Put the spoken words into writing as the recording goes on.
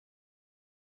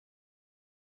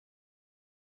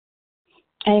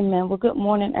Amen. Well, good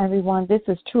morning, everyone. This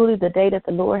is truly the day that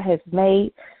the Lord has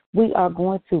made. We are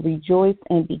going to rejoice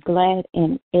and be glad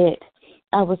in it.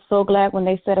 I was so glad when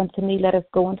they said unto me, let us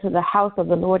go into the house of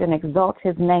the Lord and exalt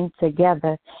his name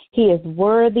together. He is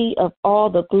worthy of all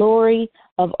the glory,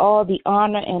 of all the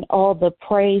honor, and all the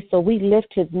praise. So we lift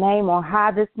his name on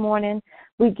high this morning.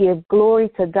 We give glory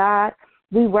to God.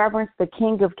 We reverence the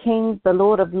King of Kings, the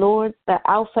Lord of Lords, the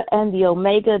Alpha and the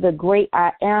Omega, the great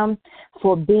I am,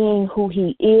 for being who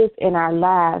he is in our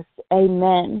lives.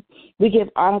 Amen. We give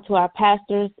honor to our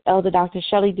pastors, Elder Dr.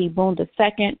 Shelly D. Boone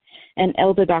II and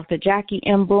Elder Dr. Jackie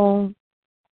M. Boone.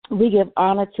 We give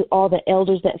honor to all the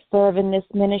elders that serve in this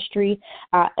ministry,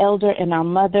 our elder and our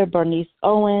mother, Bernice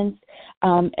Owens,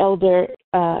 Elder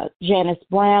Janice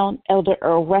Brown, Elder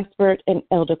Earl Westford, and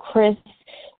Elder Chris.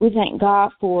 We thank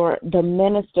God for the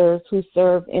ministers who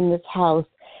serve in this house,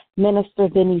 Minister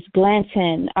Denise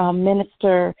Glanton,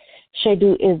 Minister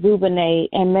Shadu Izubane,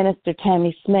 and Minister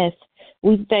Tammy Smith.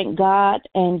 We thank God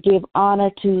and give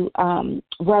honor to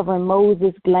Reverend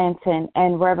Moses Glanton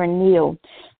and Reverend Neil.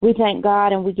 We thank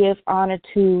God and we give honor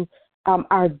to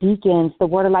our deacons, the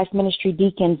Word of Life Ministry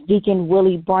deacons, Deacon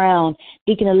Willie Brown,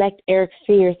 Deacon-elect Eric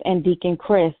Sears, and Deacon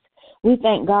Chris. We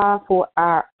thank God for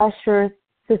our ushers,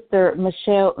 Sister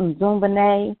Michelle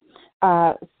Nzumbane,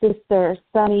 Sister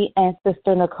Sunny, and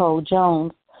Sister Nicole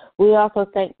Jones. We also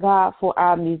thank God for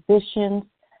our musicians,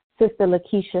 Sister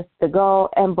Lakeisha Stegall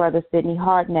and Brother Sidney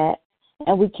Hardnett.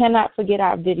 And we cannot forget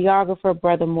our videographer,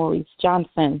 Brother Maurice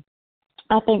Johnson.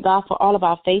 I thank God for all of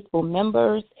our faithful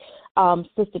members,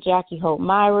 Sister Jackie Holt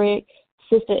Myrick,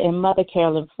 Sister and Mother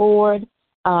Carolyn Ford,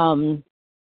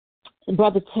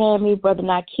 Brother Tammy, Brother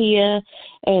Nakia,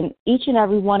 and each and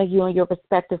every one of you in your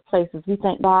respective places. We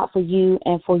thank God for you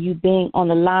and for you being on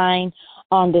the line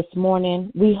on this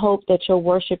morning. We hope that your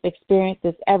worship experience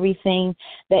is everything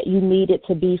that you need it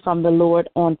to be from the Lord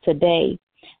on today.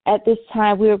 At this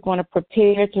time, we are going to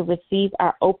prepare to receive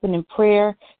our opening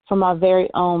prayer from our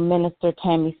very own Minister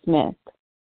Tammy Smith.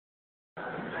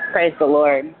 Praise the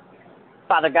Lord.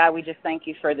 Father God, we just thank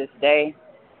you for this day.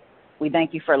 We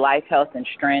thank you for life, health, and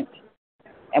strength.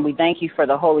 And we thank you for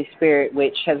the Holy Spirit,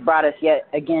 which has brought us yet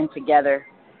again together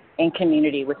in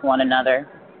community with one another.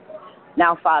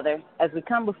 Now, Father, as we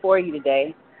come before you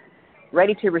today,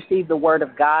 ready to receive the word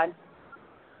of God,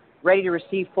 ready to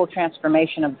receive full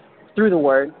transformation through the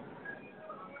word,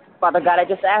 Father God, I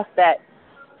just ask that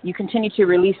you continue to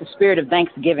release a spirit of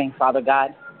thanksgiving, Father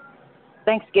God.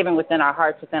 Thanksgiving within our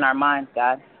hearts, within our minds,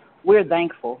 God. We're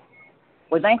thankful.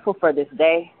 We're thankful for this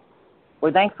day.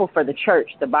 We're thankful for the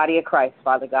church, the body of Christ,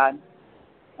 Father God.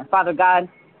 And Father God,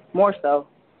 more so,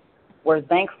 we're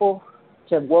thankful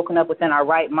to have woken up within our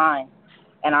right mind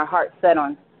and our heart set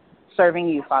on serving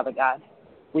you, Father God.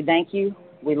 We thank you,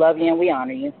 we love you, and we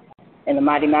honor you. In the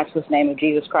mighty, matchless name of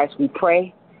Jesus Christ, we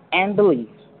pray and believe.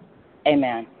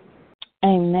 Amen.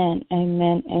 Amen,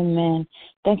 amen, amen.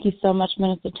 Thank you so much,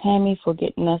 Minister Tammy, for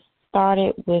getting us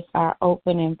started with our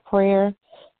opening prayer.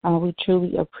 We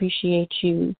truly appreciate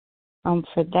you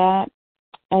for that.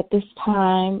 At this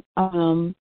time,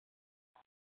 I'm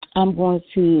going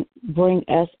to bring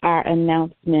us our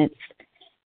announcements.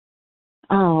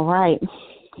 All right.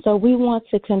 So we want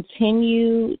to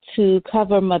continue to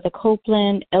cover Mother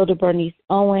Copeland, Elder Bernice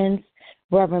Owens,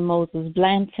 Reverend Moses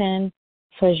Blanton,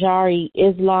 Fajari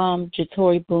Islam,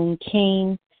 Jatori Boone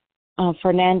King,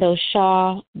 Fernando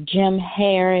Shaw, Jim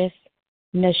Harris,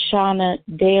 Nashana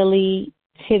Daly,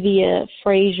 Tivia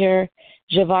Frazier,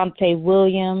 Javante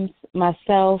Williams,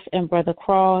 myself and Brother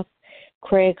Cross,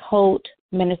 Craig Holt,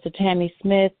 Minister Tammy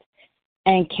Smith,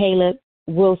 and Caleb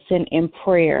Wilson in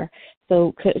prayer.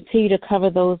 So continue to cover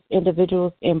those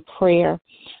individuals in prayer.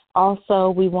 Also,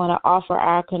 we want to offer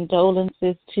our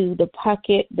condolences to the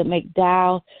Puckett, the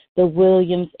McDowell, the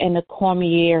Williams, and the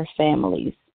Cormier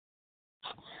families.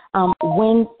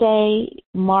 Wednesday,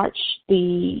 March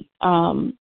the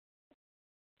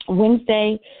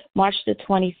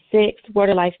 26th, Word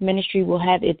of Life Ministry will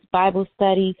have its Bible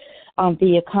study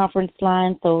via conference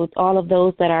line. So all of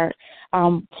those that are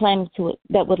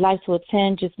that would like to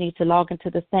attend just need to log into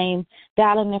the same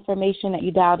dial-in information that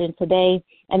you dialed in today,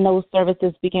 and those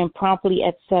services begin promptly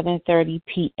at 7:30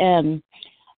 p.m.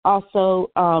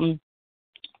 Also,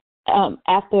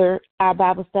 after our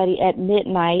Bible study at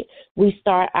midnight, we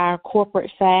start our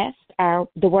corporate fast.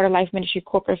 The Word of Life Ministry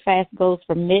corporate fast goes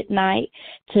from midnight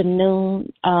to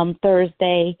noon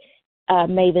Thursday,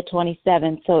 May the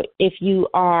 27th. So if you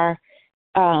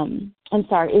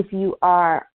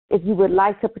would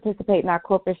like to participate in our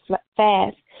corporate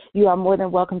fast, you are more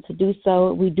than welcome to do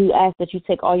so. We do ask that you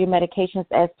take all your medications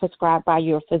as prescribed by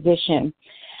your physician.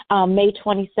 May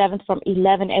 27th from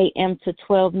 11 a.m. to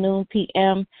 12 noon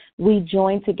p.m. We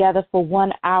join together for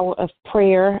 1 hour of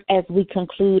prayer as we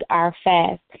conclude our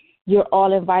fast. You're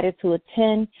all invited to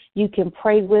attend. You can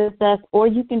pray with us, or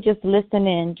you can just listen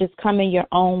in. Just come in your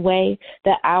own way.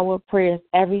 The hour of prayer is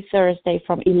every Thursday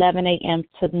from 11 a.m.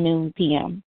 to noon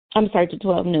p.m. To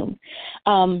 12 noon.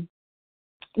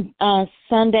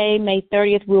 Sunday, May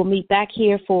 30th, we'll meet back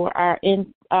here for our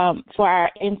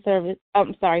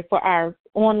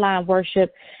online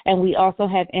worship, and we also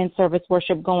have in-service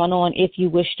worship going on if you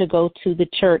wish to go to the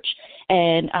church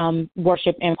and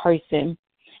worship in person.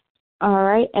 All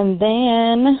right, and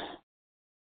then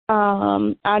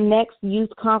our next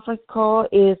youth conference call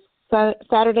is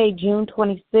Saturday, June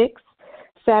 26th.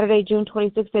 Saturday, June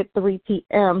 26th at 3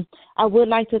 p.m. I would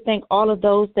like to thank all of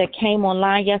those that came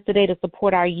online yesterday to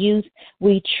support our youth.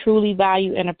 We truly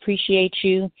value and appreciate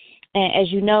you. And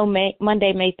as you know,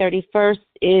 Monday, May 31st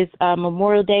is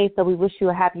Memorial Day, so we wish you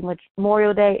a happy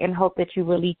Memorial Day and hope that you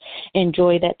really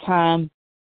enjoy that time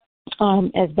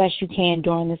as best you can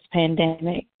during this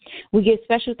pandemic. We give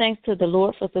special thanks to the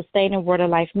Lord for sustaining Word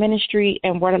of Life Ministry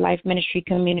and Word of Life Ministry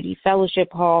Community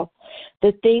Fellowship Hall.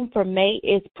 The theme for May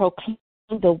is Proclaim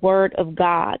the Word of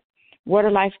God. Word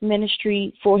of Life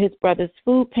Ministry for His Brother's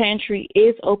Food Pantry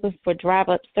is open for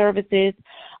drive-up services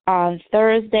on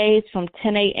Thursdays from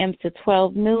 10 a.m. to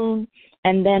 12 noon,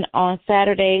 and then on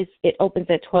Saturdays it opens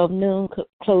at 12 noon,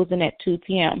 closing at 2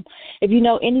 p.m. If you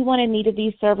know anyone in need of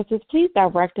these services, please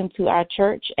direct them to our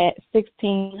church at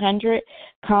 1600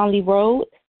 Conley Road,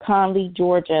 Conley,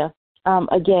 Georgia.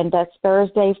 Again, that's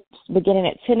Thursdays beginning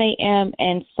at 10 a.m.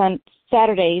 and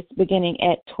Saturdays beginning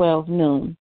at 12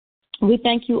 noon. We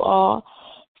thank you all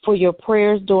for your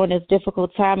prayers during this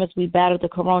difficult time as we battle the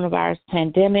coronavirus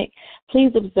pandemic.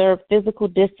 Please observe physical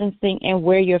distancing and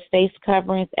wear your face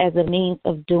coverings as a means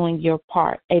of doing your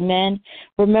part. Amen.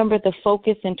 Remember, the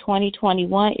focus in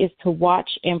 2021 is to watch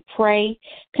and pray.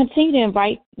 Continue to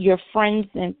invite your friends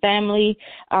and family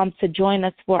to join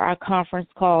us for our conference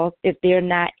calls if they're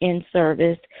not in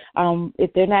service.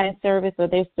 If they're not in service or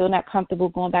they're still not comfortable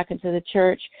going back into the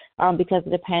church because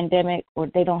of the pandemic, or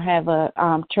they don't have a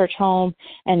church home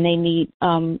and they need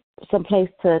some place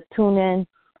to tune in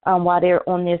while they're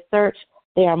on their search,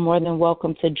 they are more than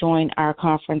welcome to join our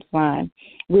conference line.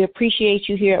 We appreciate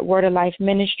you here at Word of Life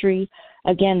Ministry.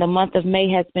 Again, the month of May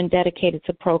has been dedicated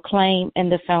to proclaim, and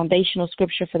the foundational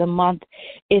scripture for the month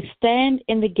is stand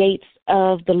in the gates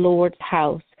of the Lord's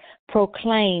house.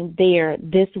 Proclaim there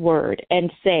this word and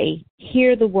say,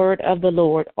 hear the word of the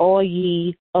Lord, all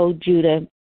ye, O Judah,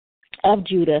 of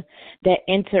Judah, that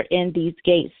enter in these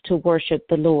gates to worship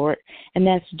the Lord. And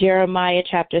that's Jeremiah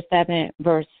chapter 7,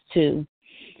 verse 2.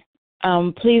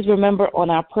 Please remember on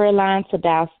our prayer line to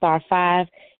dial *5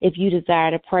 if you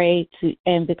desire to pray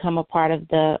and become a part of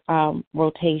the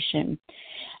rotation.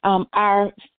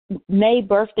 Our May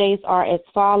birthdays are as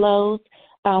follows.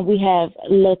 We have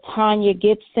LaTanya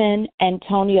Gibson,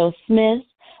 Antonio Smith,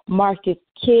 Marcus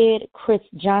Kidd, Chris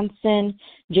Johnson,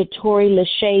 Jatori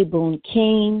Lachey Boone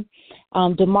King,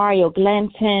 Demario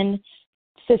Glanton,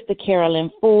 Sister Carolyn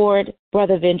Ford,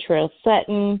 Brother Ventrell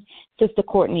Sutton, Sister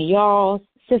Courtney Yalls,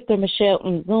 Sister Michelle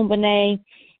Nzumbane,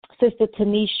 Sister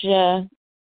Tanisha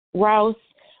Rouse,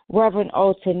 Reverend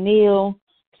Alton Neal,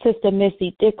 Sister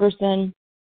Missy Dickerson,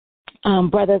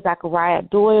 Brother Zachariah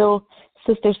Doyle,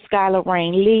 Sister Skylar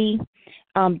Rain Lee,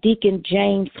 Deacon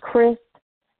James Chris,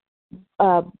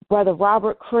 Brother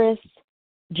Robert Chris,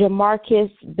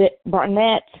 Jamarcus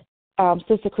Barnett,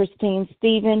 Sister Christine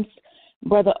Stevens,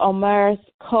 Brother Omaris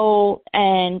Cole,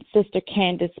 and Sister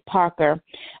Candace Parker.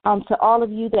 To all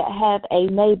of you that have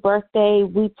a May birthday,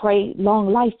 we pray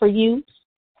long life for you,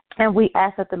 and we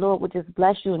ask that the Lord would just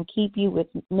bless you and keep you with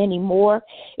many more.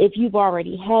 If you've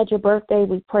already had your birthday,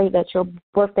 we pray that your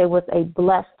birthday was a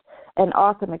blessed and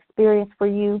awesome experience for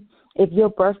you. If your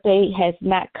birthday has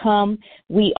not come,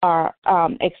 we are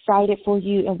excited for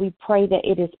you, and we pray that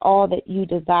it is all that you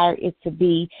desire it to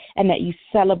be, and that you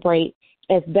celebrate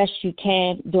as best you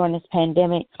can during this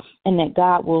pandemic, and that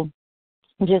God will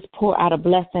just pour out a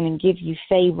blessing and give you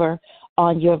favor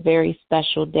on your very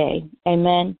special day.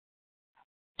 Amen.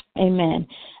 Amen.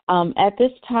 At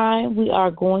this time, we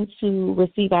are going to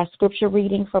receive our scripture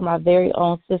reading from our very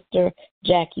own sister,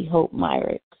 Jackie Hope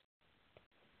Myrick.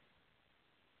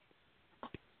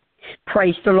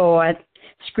 Praise the Lord.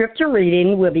 Scripture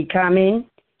reading will be coming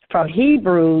from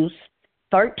Hebrews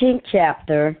 13th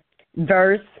chapter,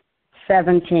 verse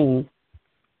 17.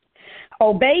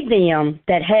 Obey them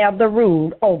that have the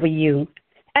rule over you,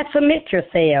 and submit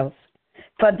yourselves,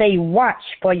 for they watch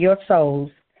for your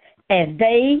souls, as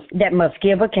they that must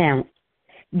give account.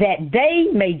 that they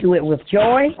may do it with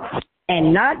joy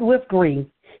and not with grief,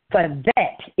 for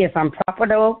that is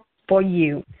unprofitable for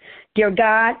you. Dear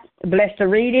God, bless the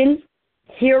reading,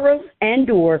 hearers, and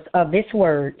doers of this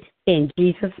word in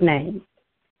Jesus' name.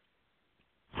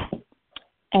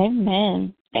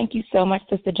 Amen. Thank you so much,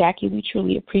 Sister Jackie. We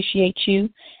truly appreciate you,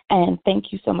 and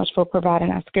thank you so much for providing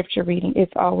our scripture reading.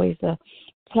 It's always a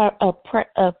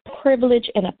privilege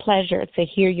and a pleasure to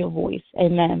hear your voice.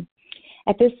 Amen.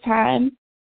 At this time,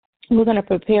 we're going to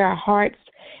prepare our hearts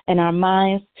and our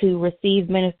minds to receive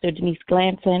Minister Denise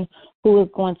Glanton, who is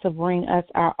going to bring us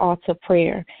our altar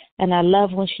prayer. And I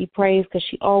love when she prays because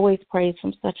she always prays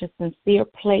from such a sincere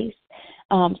place.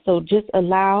 So just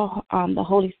allow the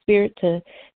Holy Spirit to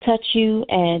touch you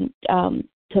and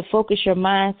to focus your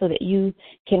mind so that you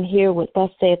can hear what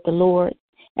thus saith the Lord.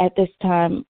 At this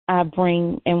time, I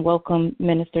bring and welcome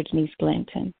Minister Denise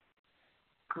Glanton.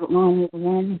 Good morning,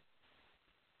 everyone.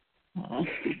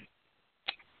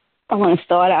 I want to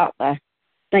start out by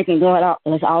thanking God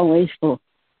as always for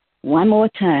one more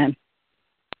time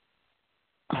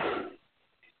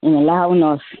in allowing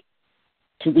us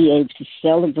to be able to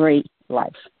celebrate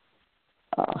life.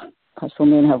 Because so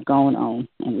many have gone on,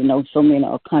 and we know so many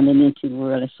are coming into the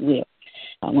world as well.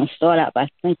 I want to start out by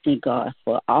thanking God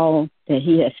for all that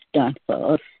He has done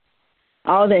for us,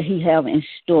 all that He has in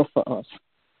store for us.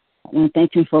 I want to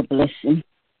thank Him for blessing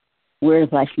Word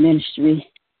of Life Ministry,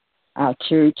 our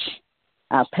church,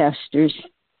 our pastors,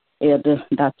 Elder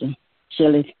Dr.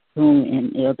 Shelly Boone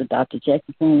and Elder Dr.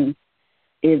 Jackie Boone,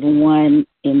 everyone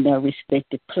in their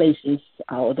respective places,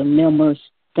 all the members,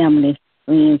 family,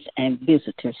 friends, and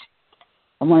visitors.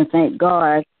 I want to thank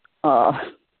God for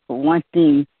one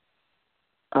thing,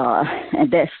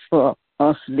 and that's for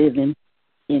us living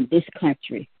in this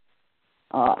country.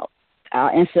 Our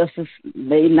ancestors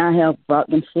may not have brought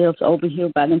themselves over here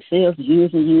by themselves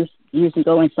years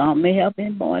ago, and some may have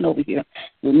been born over here.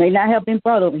 We may not have been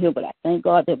brought over here, but I thank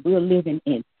God that we're living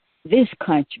in this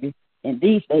country in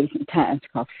these days and times,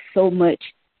 because so much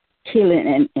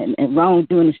killing and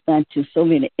wrongdoing is done to so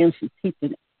many innocent people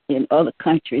in other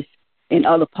countries, in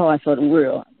other parts of the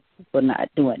world. People not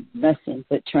doing nothing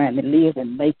but trying to live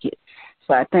and make it.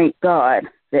 So I thank God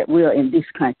that we're in this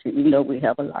country. You know, we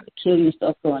have a lot of killing and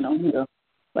stuff going on here.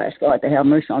 But I ask God to have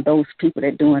mercy on those people that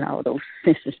are doing all those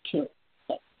senseless killings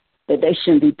that they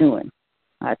shouldn't be doing.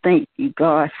 I thank you,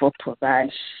 God, for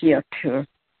providing shelter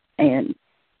and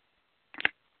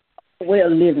well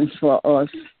living for us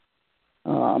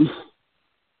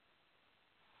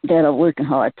that are working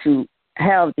hard to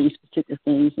have these particular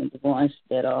things, and the ones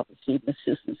that are receiving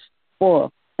assistance for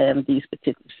having these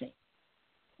particular things.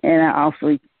 And I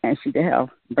also ask you to have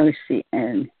mercy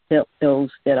and help those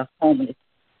that are homeless.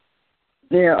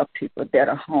 There are people that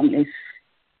are homeless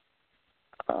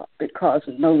because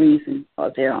of no reason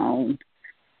of their own.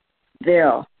 There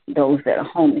are those that are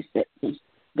homeless that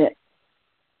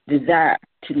desire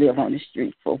to live on the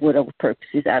street for whatever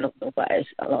purposes. I don't know why.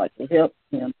 I like to help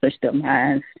them, touch their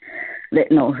minds,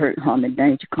 let no hurt, harm, and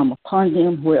danger come upon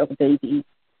them, wherever they be,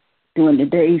 during the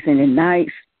days and the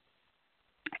nights.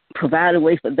 Provide a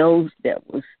way for those that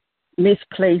was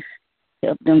misplaced,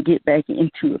 help them get back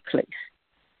into a place.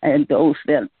 And those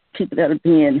people that are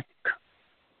being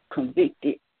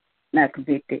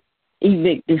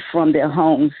evicted from their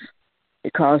homes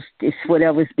because this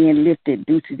whatever is being lifted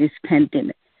due to this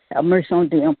pandemic. Have mercy on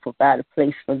them, provide a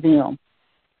place for them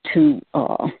to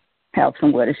have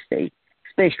somewhere to stay,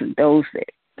 especially those that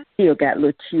still got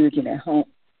little children at home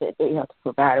that they have to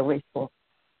provide a way for.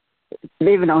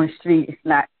 Living on the street is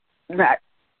not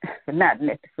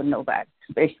nothing for nobody,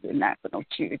 especially not for no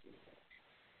children.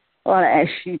 Lord, I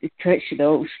ask you to touch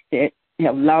those that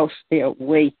have lost their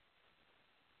way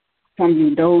from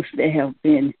you, those that have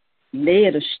been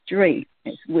led astray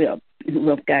as well, who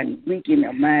have gotten weak in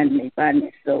their mind and their body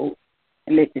and soul,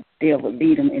 and let the devil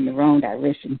lead them in the wrong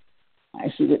direction. I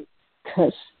ask you to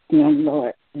touch them,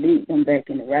 Lord, lead them back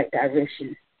in the right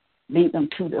direction, lead them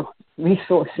to the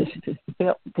resources to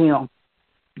help them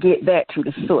get back to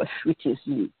the source, which is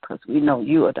you, because we know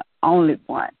you are the only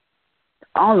one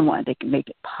that can make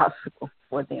it possible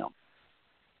for them.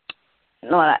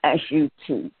 Lord, I ask you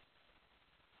to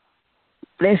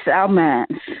bless our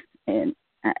minds, and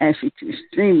I ask you to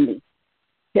extremely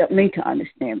help me to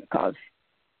understand, because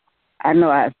I know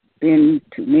I've been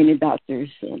to many doctors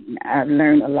and I've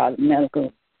learned a lot of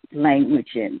medical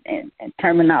language and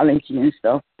terminology and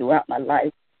stuff throughout my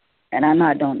life, and I know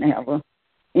I don't have a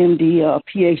MD or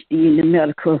PhD in the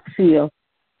medical field.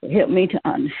 But help me to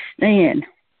understand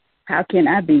how can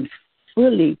I be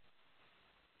fully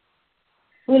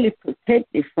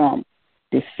protected from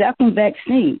the second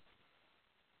vaccine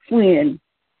when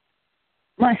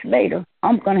months later,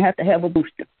 I'm going to have a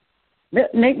booster.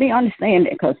 Make me understand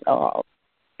that because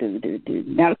the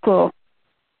medical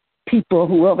people,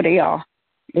 whoever they are,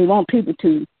 they want people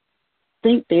to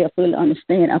think they'll fully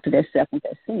understand after their second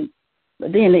vaccine.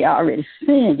 But then they already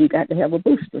said you got to have a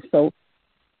booster. So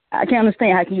I can't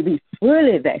understand how can you be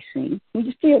fully vaccinated when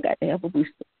you still got to have a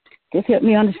booster. Just help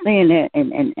me understand that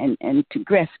and to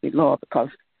grasp it, Lord, because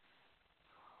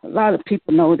a lot of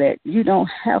people know that you don't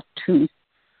have to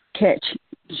catch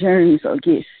germs or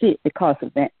get sick because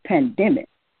of that pandemic.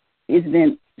 It's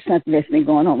been something that's been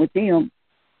going on with them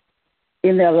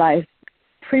in their life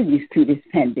previous to this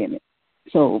pandemic.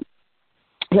 So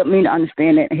help me to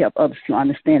understand that and help others to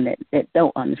understand that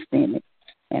don't understand it.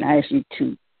 And I ask you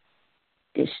to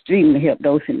extremely help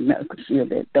those in the medical field,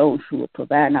 that those who are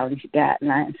providing all these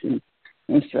guidelines and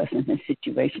instructions and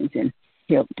situations, and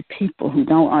help the people who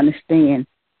don't understand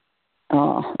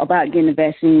about getting the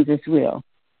vaccines as well.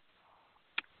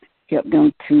 Help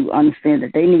them to understand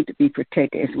that they need to be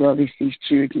protected as well as these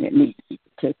children that need to be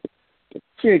protected. If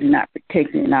children not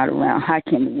protected and not around, how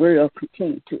can the world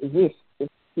continue to exist if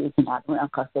children not around?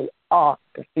 Because they are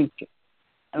the future.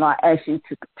 And I ask you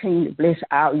to continue to bless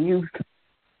our youth.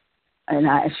 And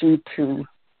I ask you to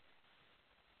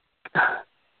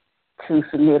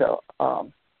submit a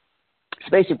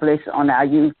special blessing on our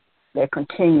youth that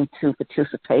continue to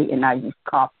participate in our youth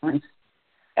conference,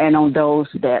 and on those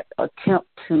that attempt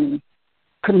to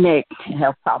connect and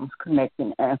have problems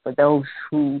connecting, and for those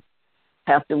who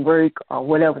have to work or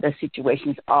whatever their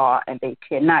situations are and they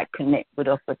cannot connect with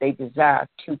us, but they desire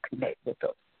to connect with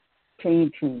us. Continue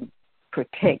to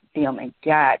protect them and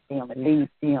guide them and lead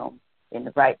them in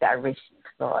the right direction,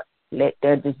 Lord. Let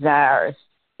their desires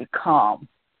become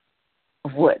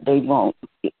of what they want,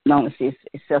 as long as it's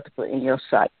acceptable in your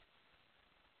sight.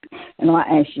 And I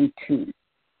ask you to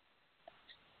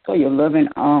put your loving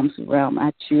arms around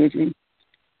my children,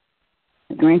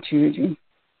 my grandchildren,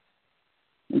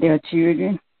 their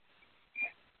children,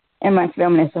 and my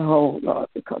family as a whole, Lord,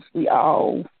 because we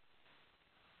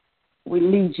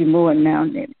need you more now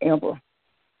than ever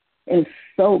in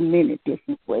so many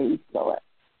different ways, Lord.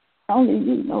 Only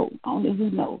you know. Only you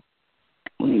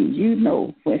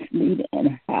know what's needed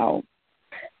and how.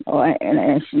 Lord, and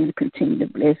I ask you to continue to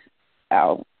bless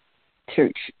our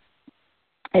church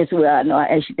as well. I know I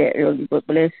asked you that earlier, but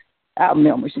bless our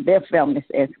members and their families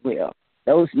as well,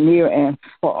 those near and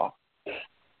far.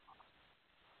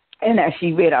 And as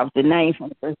she read off the names on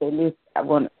the birthday list, I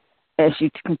want to ask you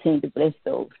to continue to bless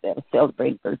those that are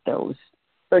celebrating birthdays,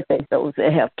 those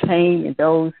that have came and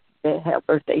those that have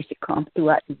birthdays to come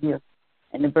throughout the year,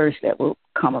 and the births that will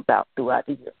come about throughout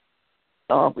the year.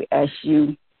 Lord, we ask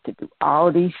you to do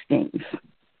all these things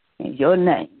in your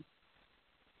name.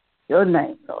 Your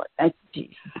name, Lord. Thank you,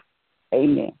 Jesus.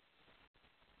 Amen.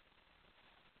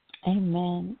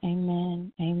 Amen,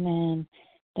 amen, amen.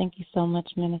 Thank you so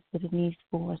much, Minister Denise,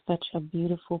 for such a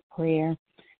beautiful prayer,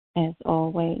 as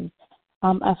always.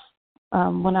 When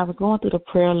I was going through the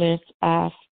prayer list, I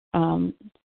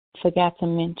forgot to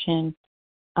mention,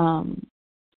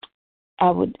 I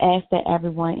would ask that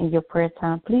everyone in your prayer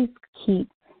time, please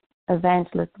keep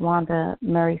Evangelist Wanda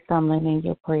Murray Sumlin in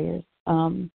your prayers.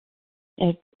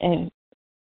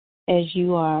 As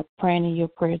you are praying in your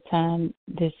prayer time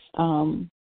this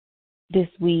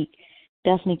week,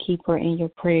 definitely keep her in your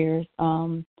prayers.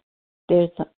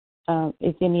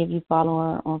 If any of you follow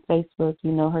her on Facebook,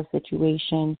 you know her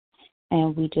situation,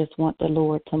 and we just want the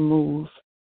Lord to move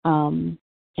and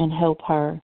help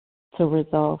her to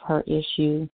resolve her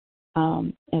issue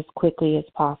as quickly as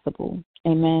possible.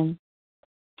 Amen.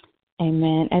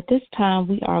 Amen. At this time,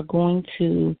 we are going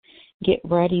to get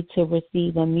ready to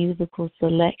receive a musical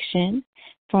selection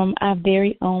from our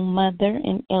very own mother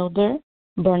and elder,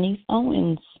 Bernice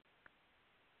Owens.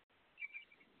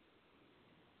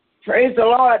 Praise the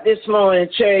Lord this morning,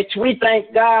 church. We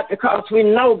thank God because we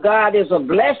know God is a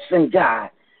blessing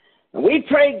God. We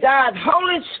pray God,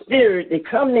 Holy Spirit, to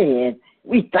come in.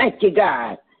 We thank you,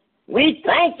 God. We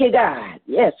thank you, God.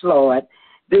 Yes, Lord.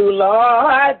 Do,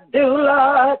 Lord,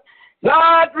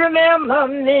 Lord, remember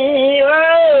me.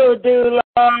 Oh, do,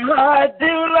 Lord,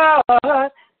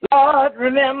 Lord,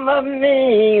 remember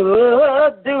me.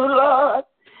 Oh, do, Lord,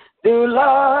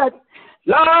 Lord,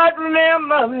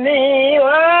 remember me.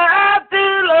 Oh,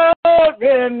 do, Lord,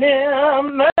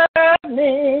 remember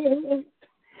me.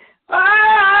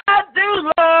 Oh,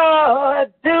 do,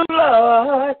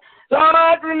 Lord,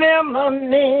 Lord, remember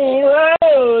me.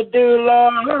 Oh, do,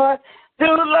 Lord,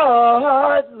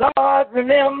 Lord,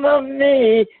 remember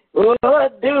me. Oh,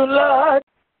 do, Lord,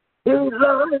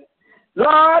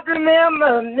 Lord,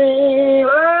 remember me.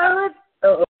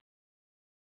 Oh,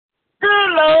 the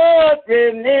Lord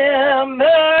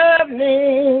remember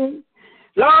me.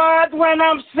 Lord, when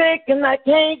I'm sick and I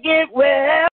can't get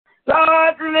well,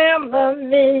 Lord, remember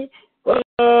me.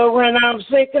 Oh, when I'm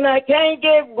sick and I can't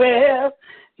get well,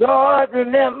 Lord,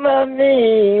 remember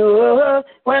me. Oh,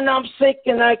 when I'm sick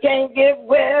and I can't get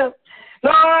well,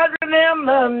 Lord,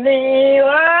 remember me.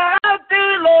 Oh,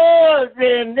 do Lord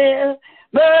remember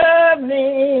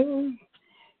me.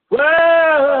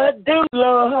 Oh, do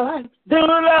Lord,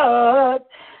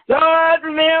 Lord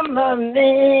remember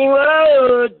me.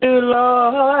 Oh, do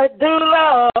Lord,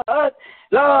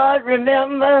 Lord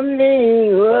remember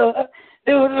me. Oh,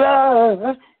 do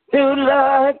Lord,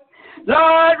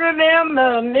 Lord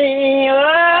remember me.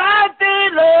 Oh, do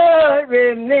Lord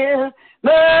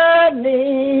remember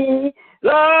me.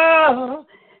 Lord,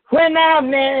 when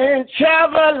I'm in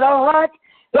trouble,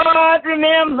 Lord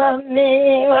remember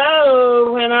me.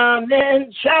 Oh, when I'm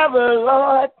in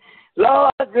trouble,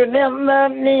 Lord remember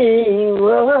me.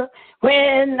 Oh,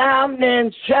 when I'm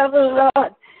in trouble,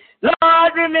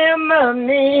 Lord remember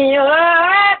me.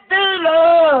 Oh, do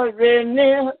Lord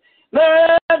remember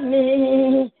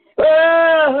me.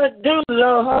 Oh, do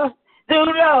Lord,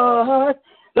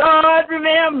 Lord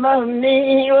remember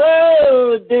me.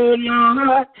 Oh, do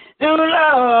Lord,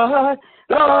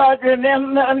 Lord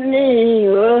remember me.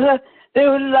 Oh,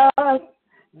 do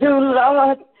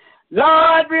Lord,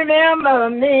 Lord remember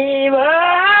me.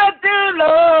 Oh, do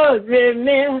Lord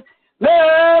remember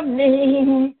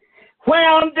me. When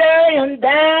I'm dying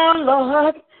down,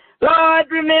 Lord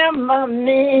remember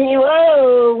me.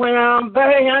 Oh, when I'm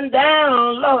burning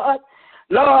down,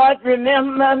 Lord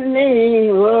remember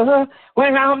me. Oh,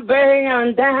 when I'm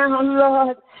burning down,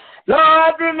 Lord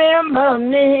remember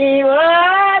me.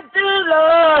 Oh, do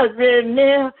Lord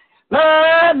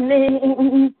remember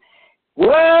me.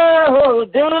 Whoa,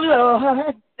 do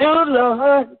Lord,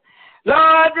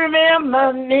 Lord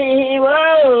remember me.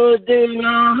 Whoa, do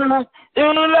Lord,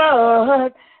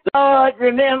 Lord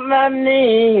remember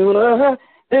me. Whoa,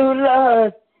 do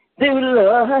Lord,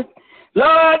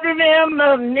 Lord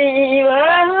remember me.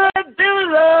 Whoa,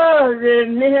 do Lord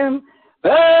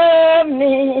remember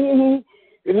me.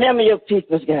 Remember your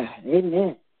people's God.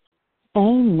 Amen.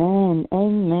 Amen.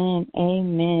 Amen.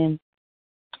 Amen.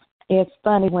 It's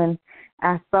funny when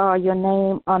I saw your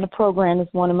name on the program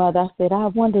this morning, Mother. I said, I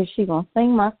wonder if she's going to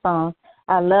sing my song.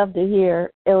 I love to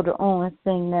hear Elder Owen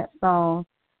sing that song.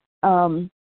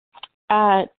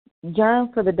 I yearn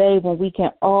for the day when we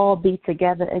can all be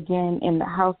together again in the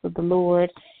house of the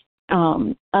Lord,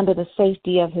 under the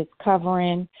safety of his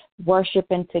covering,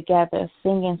 worshiping together,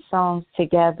 singing songs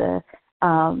together,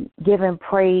 giving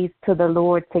praise to the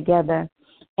Lord together.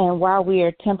 And while we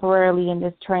are temporarily in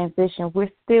this transition, we're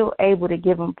still able to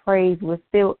give him praise. We're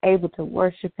still able to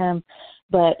worship him.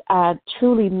 But I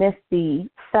truly miss the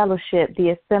fellowship,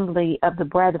 the assembly of the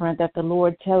brethren that the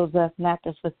Lord tells us not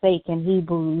to forsake in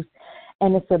Hebrews.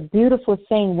 And it's a beautiful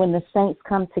thing when the saints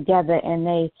come together and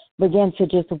they begin to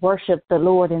just worship the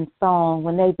Lord in song,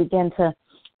 when they begin to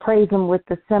praise him with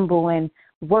the cymbal and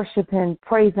worship him,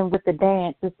 praise him with the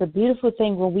dance. It's a beautiful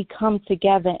thing when we come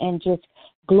together and just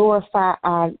glorify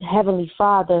our Heavenly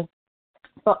Father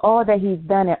for all that he's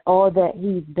done and all that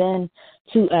he's been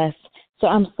to us. So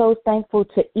I'm so thankful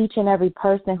to each and every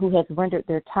person who has rendered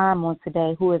their time on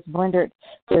today, who has rendered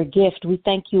their gift. We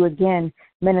thank you again,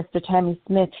 Minister Tammy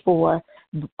Smith, for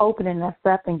opening us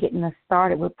up and getting us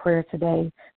started with prayer today.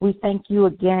 We thank you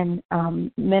again,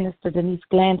 Minister Denise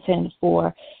Glanton,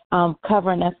 for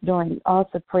covering us during the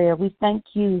altar prayer. We thank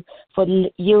you for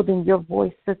yielding your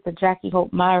voice, Sister Jackie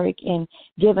Hope Myrick, and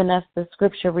giving us the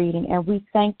scripture reading. And we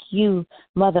thank you,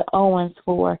 Mother Owens,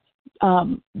 for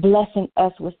blessing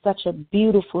us with such a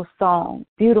beautiful song.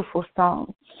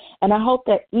 And I hope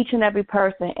that each and every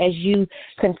person, as you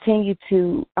continue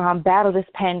to battle this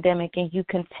pandemic and you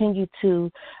continue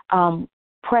to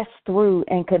press through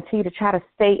and continue to try to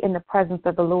stay in the presence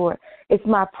of the Lord, it's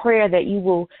my prayer that you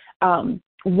will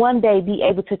one day be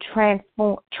able to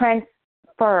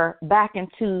transfer back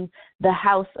into the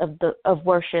house of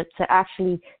worship, to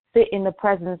actually sit in the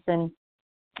presence and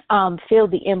feel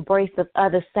the embrace of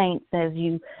other saints as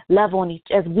we love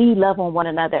on one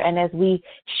another, and as we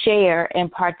share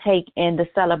and partake in the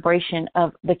celebration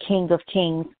of the King of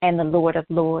Kings and the Lord of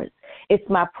Lords. It's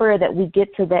my prayer that we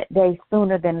get to that day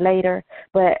sooner than later,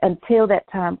 but until that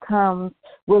time comes,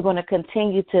 we're going to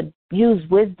continue to use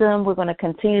wisdom. We're going to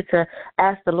continue to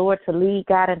ask the Lord to lead,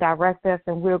 guide, and direct us,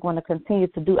 and we're going to continue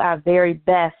to do our very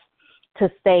best to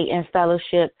stay in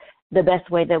fellowship the best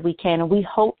way that we can. And we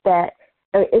hope that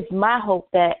it's my hope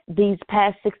that these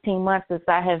past 16 months as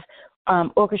I have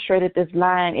orchestrated this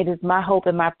line, it is my hope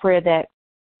and my prayer that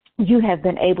you have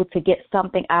been able to get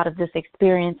something out of this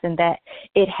experience and that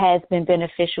it has been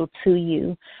beneficial to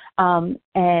you.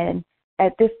 And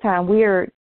at this time, we are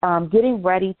getting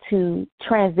ready to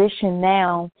transition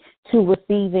now to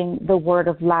receiving the word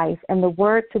of life. And the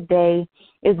word today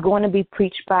is going to be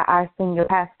preached by our senior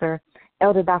pastor,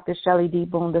 Elder Dr. Shelly D.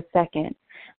 Boone II.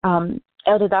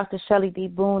 Elder Dr. Shelly D.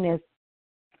 Boone is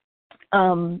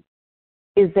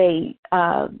a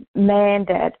man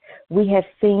that we have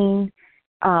seen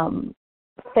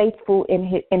faithful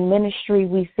in ministry.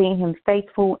 We've seen him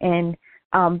faithful in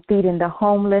feeding the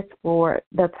homeless for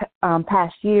the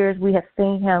past years. We have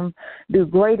seen him do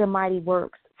great and mighty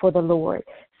works for the Lord.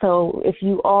 So if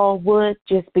you all would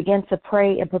just begin to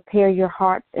pray and prepare your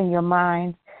hearts and your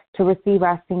minds to receive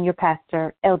our senior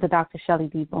pastor, Elder Dr. Shelly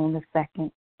D. Boone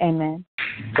II. Amen.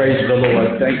 Praise the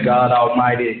Lord. Thank God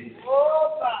Almighty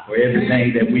for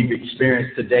everything that we've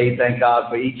experienced today. Thank God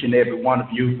for each and every one of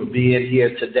you for being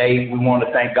here today. We want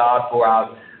to thank God for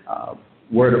our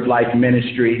Word of Life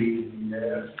ministry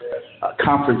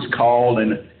conference call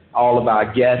and all of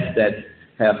our guests that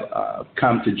have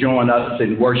come to join us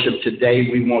in worship today.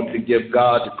 We want to give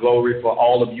God the glory for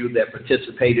all of you that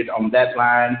participated on that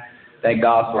line. Thank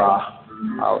God for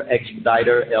our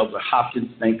expediter, Elder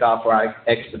Hopkins. Thank God for our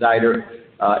expediter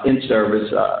in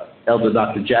service, Elder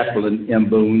Dr. Jacqueline M.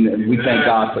 Boone. And we thank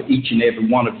God for each and every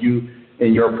one of you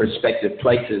in your respective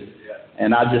places.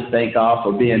 And I just thank God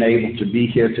for being able to be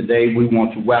here today. We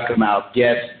want to welcome our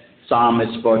guest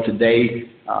psalmist for today,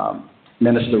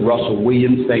 Minister Russell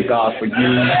Williams. Thank God for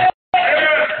you.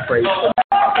 Praise the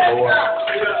Lord.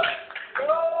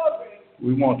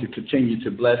 We want to continue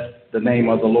to bless the name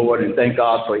of the Lord and thank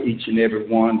God for each and every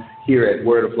one here at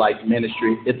Word of Life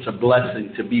Ministry. It's a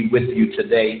blessing to be with you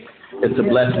today. It's a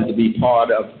blessing to be part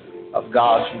of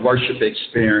God's worship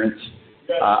experience.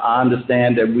 I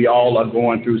understand that we all are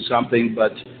going through something,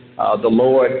 but the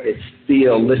Lord is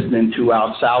still listening to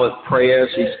our silent prayers.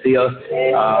 He still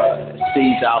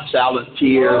sees our silent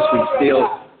tears. He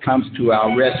still comes to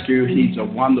our rescue. He's a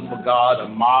wonderful God, a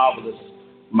marvelous,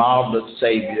 marvelous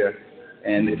Savior.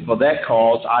 And for that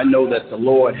cause, I know that the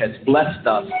Lord has blessed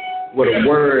us with a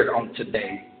word on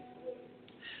today.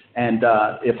 And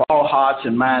if all hearts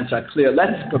and minds are clear,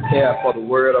 let's prepare for the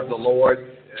word of the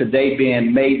Lord. Today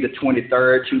being May the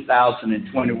 23rd,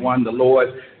 2021, the Lord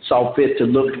saw fit to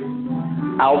look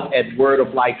out at Word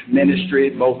of Life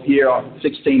Ministry, both here on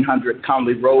 1600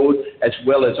 Conley Road, as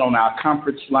well as on our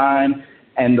conference line.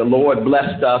 And the Lord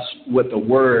blessed us with a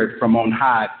word from on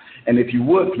high. And if you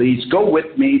would, please go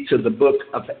with me to the book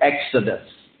of Exodus.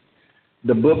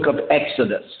 The book of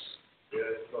Exodus.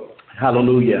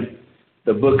 Hallelujah.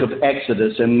 The book of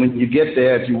Exodus. And when you get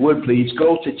there, if you would, please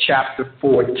go to chapter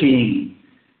 14.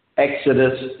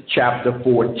 Exodus chapter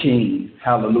 14.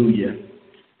 Hallelujah.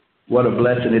 What a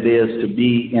blessing it is to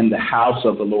be in the house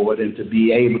of the Lord and to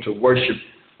be able to worship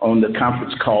on the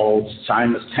conference calls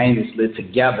simultaneously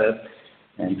together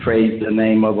and praise the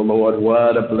name of the Lord.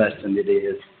 What a blessing it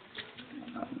is.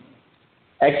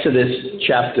 Exodus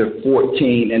chapter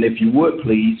 14. And if you would,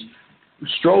 please,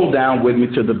 stroll down with me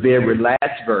to the very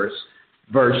last verse,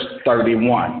 verse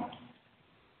 31.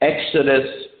 Exodus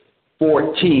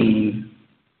 14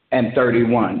 and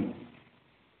 31.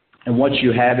 And once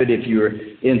you have it, if you're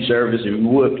in service, if you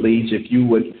would, please, if you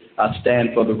would stand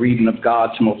for the reading of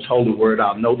God's most holy word,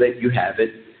 I'll know that you have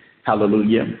it.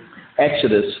 Hallelujah.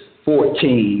 Exodus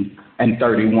 14 and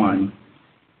 31.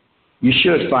 You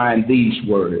should find these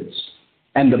words.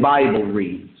 And the Bible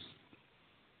reads,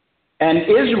 "And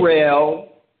Israel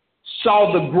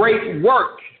saw the great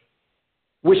work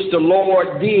which the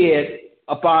Lord did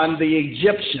upon the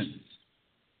Egyptians.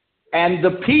 And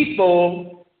the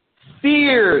people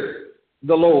feared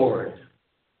the Lord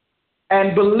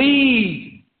and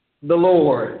believed the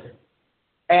Lord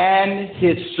and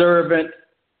his servant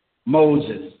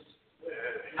Moses."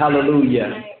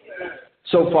 Hallelujah.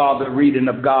 So far, the reading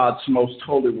of God's most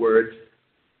holy word.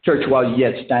 Church, while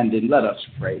you're yet standing, let us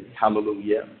pray.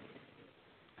 Hallelujah.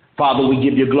 Father, we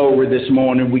give you glory this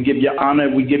morning. We give you honor.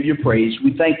 We give you praise.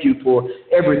 We thank you for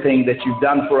everything that you've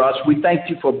done for us. We thank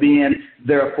you for being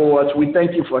there for us. We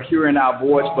thank you for hearing our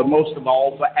voice, but most of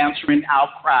all, for answering our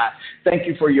cry. Thank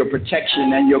you for your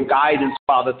protection and your guidance,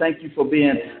 Father. Thank you for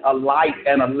being a light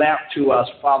and a lamp to us,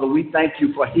 Father. We thank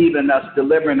you for healing us,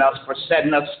 delivering us, for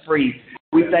setting us free.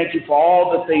 We thank you for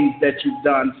all the things that you've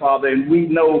done, Father, and we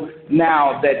know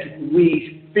now that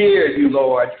we fear you,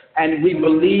 Lord, and we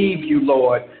believe you,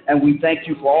 Lord, and we thank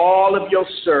you for all of your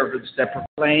servants that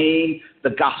proclaim the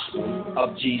gospel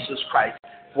of Jesus Christ.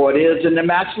 For it is in the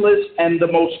matchless and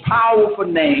the most powerful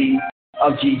name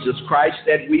of Jesus Christ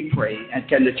that we pray. And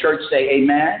can the church say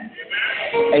amen?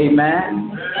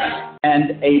 Amen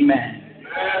and amen.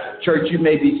 Church, you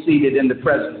may be seated in the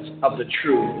presence of the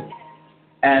true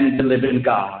and the living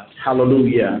God.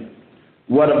 Hallelujah.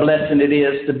 What a blessing it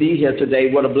is to be here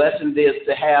today. What a blessing it is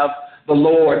to have the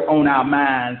Lord on our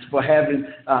minds, for having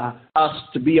us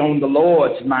to be on the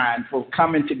Lord's mind, for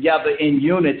coming together in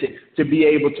unity to be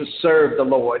able to serve the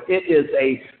Lord. It is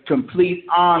a complete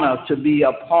honor to be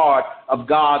a part of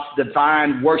God's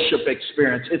divine worship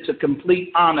experience. It's a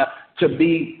complete honor to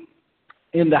be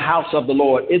in the house of the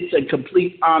Lord. It's a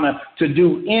complete honor to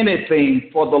do anything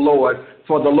for the Lord.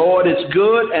 For the Lord is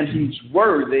good and he's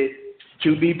worthy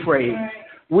to be praised.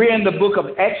 We're in the book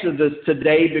of Exodus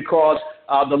today because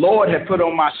the Lord had put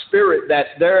on my spirit that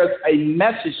there's a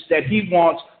message that he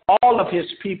wants all of his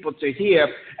people to hear,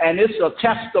 and it's a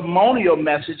testimonial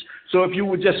message. So if you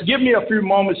would just give me a few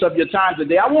moments of your time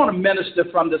today, I want to minister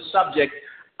from the subject,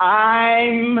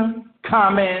 I'm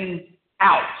coming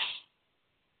out.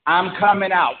 I'm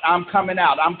coming out. I'm coming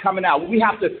out. I'm coming out. We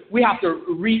have to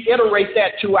reiterate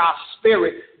that to our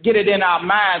spirit, get it in our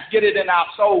minds, get it in our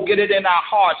soul, get it in our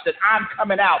hearts that I'm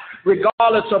coming out.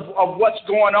 Regardless of what's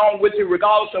going on with you,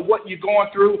 regardless of what you're going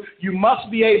through, you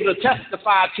must be able to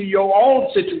testify to your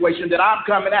own situation that I'm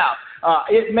coming out.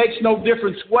 It makes no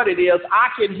difference what it is. I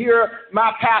can hear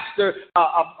my pastor,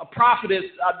 a prophetess,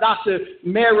 Dr.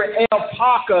 Mary L.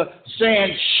 Parker,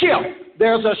 saying shift.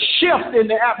 There's a shift in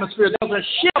the atmosphere. There's a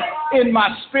shift in my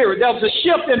spirit. There's a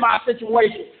shift in my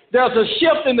situation. There's a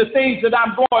shift in the things that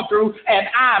I'm going through, and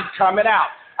I'm coming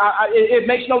out. It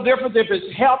makes no difference if it's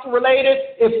health related.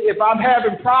 If I'm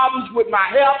having problems with my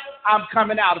health, I'm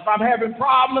coming out. If I'm having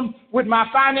problems with my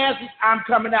finances, I'm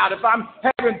coming out. If I'm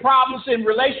having problems in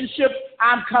relationships,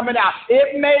 I'm coming out.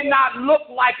 It may not look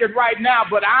like it right now,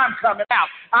 but I'm coming out.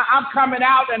 I'm coming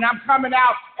out, and I'm coming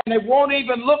out, and it won't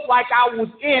even look like I was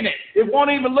in it. It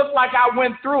won't even look like I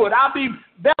went through it. I'll be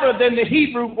better than the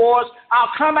Hebrew boys.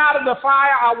 I'll come out of the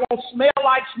fire. I won't smell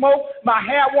like smoke. My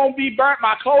hair won't be burnt.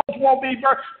 My clothes won't be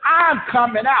burnt. I'm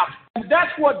coming out. And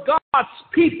that's what God's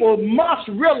people must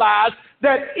realize,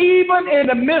 that even in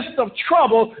the midst of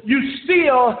trouble, you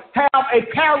still have a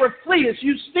paracletus.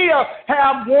 You still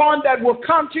have one that will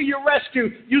come to your rescue.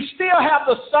 You still have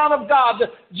the Son of God.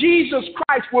 Jesus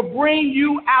Christ will bring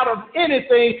you out of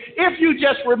anything if you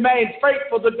just remain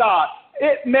faithful to God.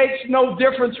 It makes no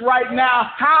difference right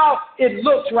now how it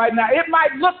looks right now. It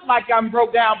might look like I'm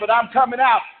broke down, but I'm coming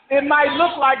out. It might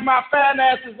look like my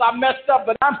finances are messed up,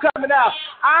 but I'm coming out.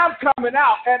 I'm coming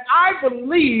out. And I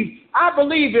believe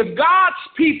if God's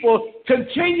people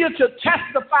continue to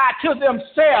testify to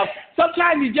themselves,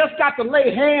 sometimes you just got to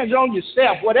lay hands on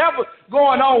yourself. Whatever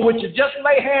going on with you, just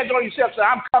lay hands on yourself. Say,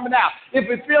 I'm coming out.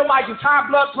 If it feels like it's high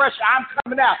blood pressure, I'm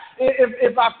coming out.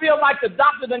 If I feel like the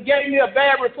doctor done gave me a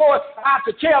bad report, I have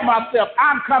to tell myself,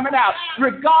 I'm coming out.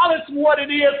 Regardless of what it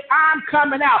is, I'm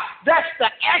coming out. That's the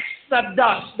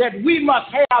exodus that we must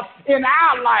have in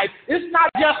our life. It's not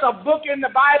just a book in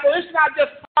the Bible. It's not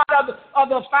just part of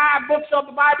the 5 books of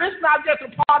the Bible. It's not just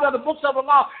a part of the books of the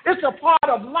law. It's a part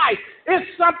of life. It's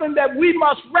something that we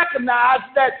must recognize,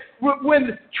 that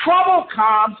when trouble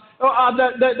comes,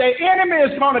 the enemy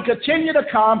is going to continue to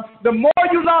come. The more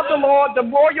you love the Lord, the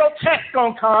more your test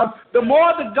going to come, the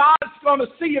more the God's going to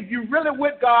see if you're really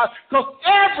with God, because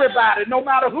everybody, no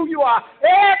matter who you are,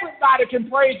 everybody can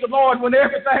praise the Lord when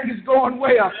everything is going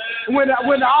well. When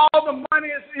all the money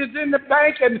is in the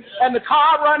bank and the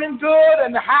car running good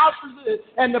and the houses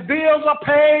and the bills are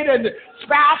paid and the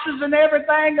spouses and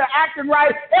everything are acting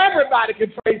right, everybody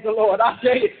can praise the Lord. I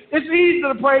tell you, it's easy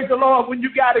to praise the Lord when you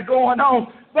got it going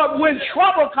on. But when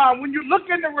trouble comes, when you look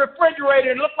in the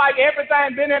refrigerator and look like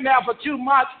everything been in there for 2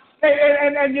 months,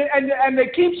 and they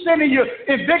keep sending you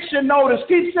eviction notice,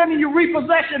 keep sending you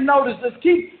repossession notices,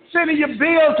 keep sending you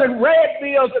bills and red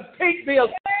bills and pink bills.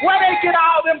 Where they get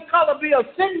all them color bills?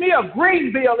 Send me a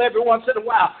green bill every once in a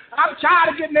while. I'm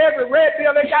tired of getting every red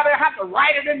bill. They got to have to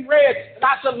write it in red. And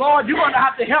I said, Lord, you're going to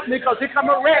have to help me, because here come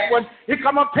a red one, here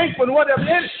come a pink one, whatever.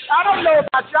 I don't know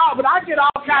about y'all, but I get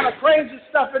all kind of crazy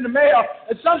stuff in the mail.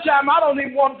 And sometimes I don't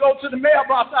even want to go to the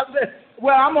mailbox. I said,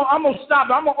 well, I'm going to stop.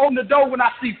 I'm going to open the door when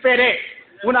I see FedEx,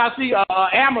 when I see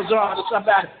Amazon or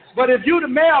somebody. But if you the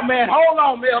mailman, hold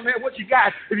on, mailman, what you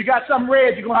got? If you got something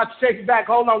red, you're going to have to take it back.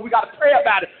 Hold on, we got to pray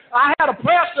about it. I had a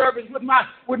prayer service with my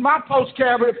postal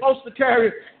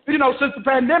carrier. You know, since the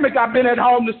pandemic, I've been at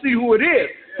home to see who it is.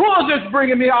 Who is this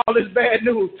bringing me all this bad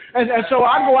news? And so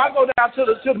I go down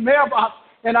to the mailbox,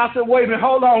 and I said, wait a minute,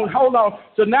 hold on.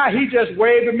 So now he just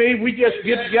waving me. We just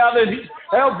get together,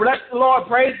 and bless the Lord,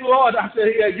 praise the Lord. I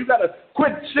said, yeah, you got to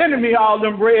quit sending me all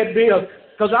them red bills.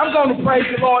 because I'm going to praise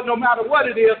the Lord no matter what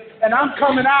it is. And I'm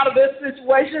coming out of this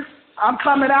situation. I'm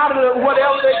coming out of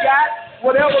whatever they got,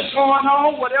 whatever's going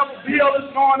on, whatever bill is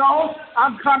going on.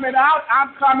 I'm coming out.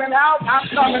 I'm coming out. I'm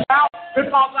coming out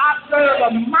because I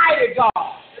serve a mighty God.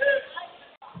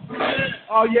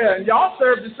 Oh, yeah, and y'all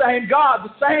serve the same God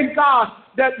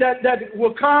that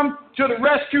will come to the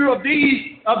rescue of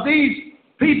these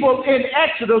people in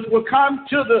Exodus, will come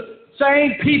to the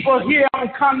same people here on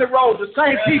Conley Road, the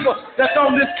same people that's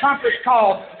on this conference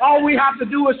call. All we have to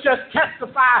do is just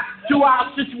testify to our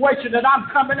situation that I'm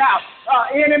coming out.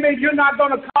 Enemy, you're not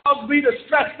going to cause me to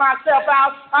stress myself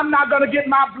out. I'm not going to get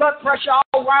my blood pressure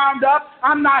all wound up.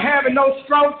 I'm not having no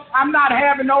stroke. I'm not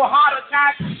having no heart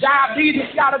attack.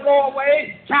 Diabetes got to go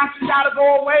away. Cancer got to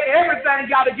go away.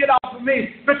 Everything got to get off of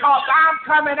me because I'm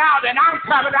coming out, and I'm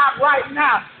coming out right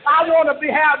now. I want to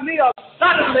have me a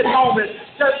suddenly moment.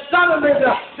 Suddenly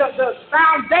the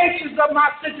foundations of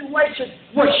my situation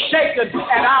were shaken,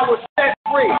 and I was set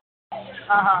free.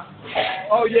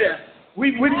 Oh, yeah.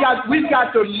 We've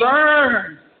got to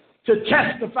learn to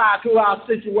testify to our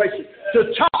situation,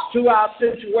 to talk to our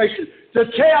situation, to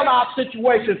tell our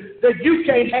situation that you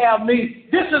can't have me.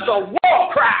 This is a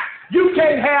war cry. You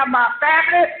can't have my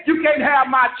family. You can't have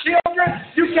my children.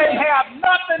 You can't have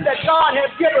nothing that God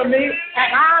has given me,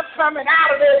 and I'm coming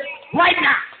out of this right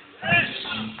now.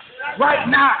 Right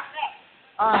now.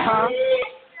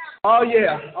 Oh,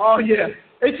 yeah. Oh, yeah.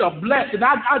 It's a blessing.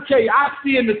 I tell you, I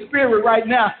see in the spirit right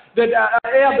now that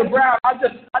Elder Brown, I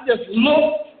just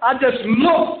looked,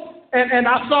 and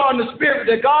I saw in the spirit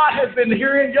that God has been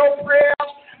hearing your prayers.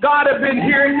 God has been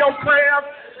hearing your prayers.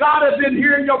 God has been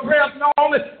hearing your prayers. Not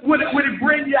only would it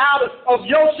bring you out of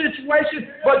your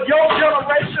situation, but your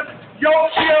generation, your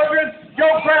children,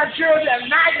 your grandchildren, and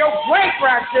now your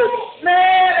great-grandchildren.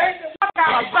 Man, what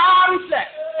kind of God is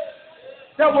that?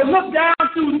 That will look down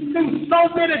through so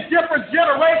many different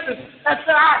generations and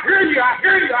say, I hear you, I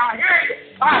hear you, I hear you,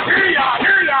 I hear you, I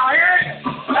hear you, I hear you,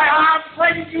 and I'm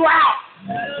bringing you out.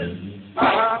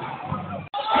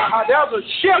 There's a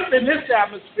shift in this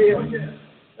atmosphere.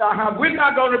 We're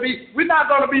not going to be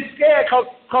scared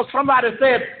because somebody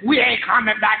said we ain't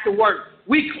coming back to work.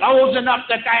 We closing up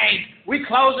the things. We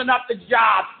closing up the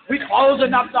jobs. We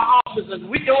closing up the offices.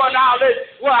 We doing all this.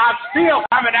 Well, I'm still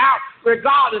coming out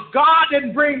regardless. God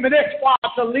didn't bring me this far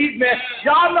to leave me.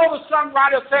 Y'all know the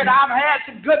songwriter said, I've had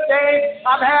some good days.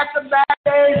 I've had some bad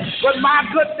days. But my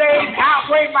good days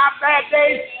outweigh my bad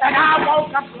days. And I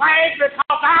won't complain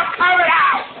because I'm coming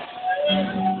out.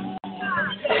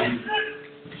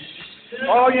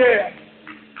 Oh, yeah.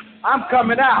 I'm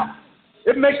coming out.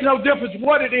 It makes no difference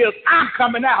what it is. I'm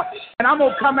coming out. And I'm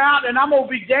going to come out and I'm going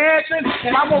to be dancing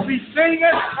and I'm going to be singing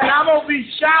and I'm going to be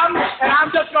shouting and I'm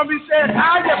just going to be saying,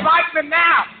 how you like me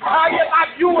now? How you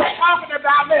like you was talking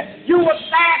about me? You was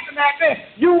laughing at me.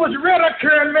 You was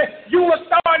ridiculing me. You was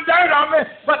throwing dirt on me.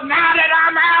 But now that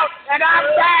I'm out and I'm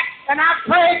back and I'm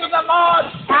praising the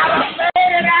Lord, I done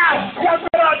made it out. Just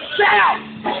with a shout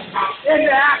in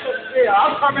the atmosphere.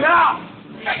 I'm coming out.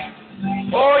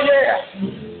 Oh,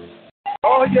 yeah.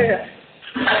 Oh, yeah.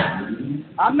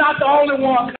 I'm not the only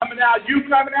one coming out. You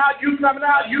coming out, you coming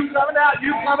out, you coming out,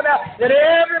 you coming out. That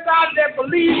everybody that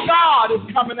believes God is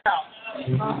coming out.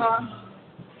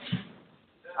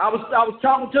 I was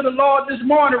talking to the Lord this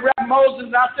morning, Reverend Moses,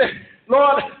 and I said,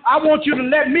 Lord, I want you to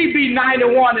let me be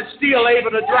 91 and still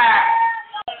able to drive.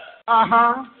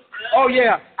 Oh,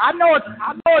 yeah. I know it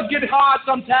gets hard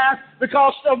sometimes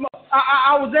because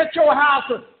I was at your house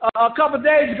a couple of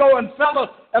days ago and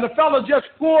a fella just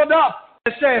pulled up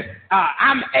and said,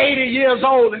 I'm 80 years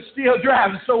old and still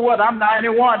driving. So what? I'm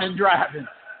 91 and driving.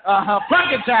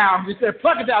 Pluckett Town. He said,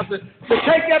 Pluckett Town. So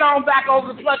take that on back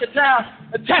over to Pluckett Town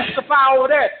and testify over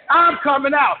there. I'm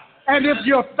coming out. And if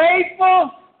you're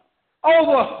faithful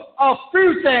over a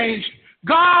few things,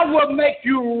 God will make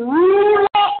you ruler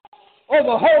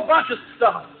over a whole bunch of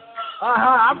stuff.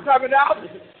 I'm coming out.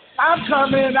 I'm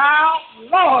coming out.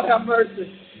 Lord have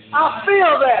mercy. I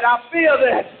feel that.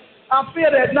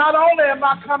 Not only am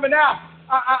I coming out,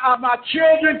 my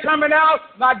children coming out,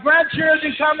 my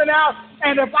grandchildren coming out,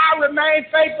 and if I remain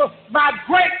faithful, my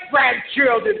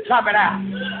great-grandchildren coming out.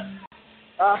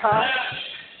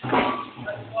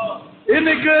 Isn't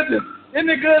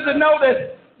it good to know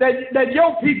that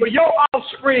your people, your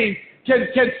offspring,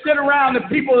 can sit around and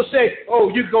people will say,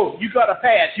 oh, you got to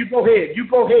pass. You go ahead.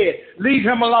 Leave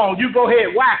him alone. You go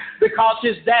ahead. Why? Because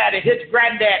his daddy, his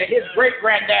granddaddy, his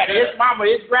great-granddaddy, his mama,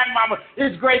 his grandmama,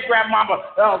 his great-grandmama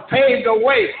paved the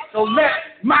way. So let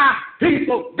my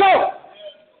people go.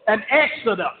 An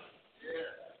exodus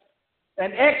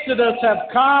has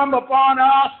come upon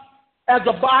us as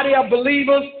a body of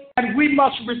believers, and we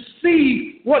must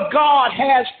receive what God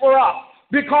has for us.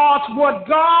 Because what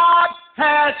God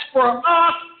has for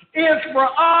us is for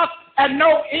us, and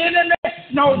no enemy,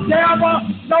 no devil,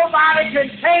 nobody can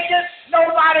take it,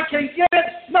 nobody can get it,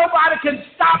 nobody can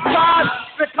stop God,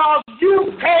 because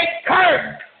you can't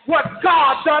curse what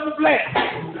God done blessed.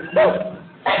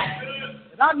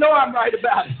 And I know I'm right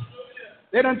about it.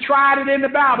 They done tried it in the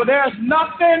Bible. There's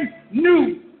nothing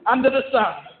new under the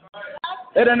sun.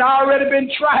 It had already been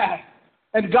tried.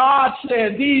 And God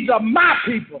said, these are my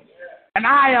people, and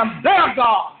I am their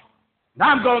God, and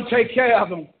I'm going to take care of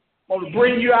them. I'm going to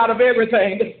bring you out of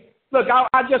everything. Look,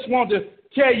 I just want to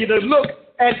tell you to look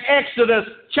at Exodus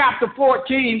chapter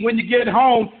 14 when you get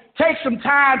home. Take some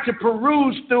time to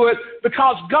peruse through it,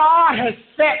 because God has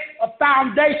set a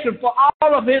foundation for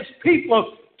all of his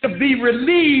people to be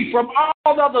relieved from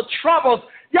all of the troubles.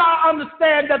 Y'all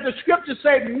understand that the scriptures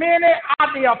say many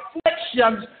are the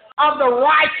afflictions of the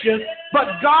righteous, but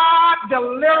God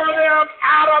delivered them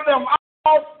out of them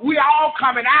all. We all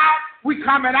coming out. We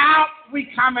coming out. We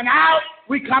coming out.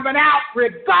 We coming out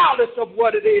regardless of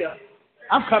what it is.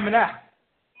 I'm coming out.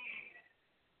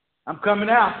 I'm coming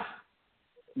out.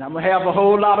 And I'm going to have a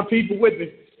whole lot of people with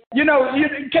me. You know,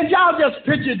 can y'all just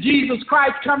picture Jesus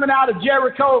Christ coming out of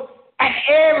Jericho and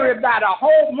everybody, a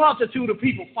whole multitude of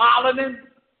people following him?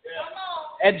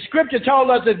 And scripture told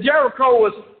us that Jericho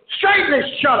was straightly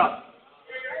shut up.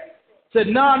 Said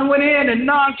none went in and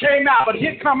none came out. But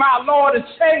here come our Lord and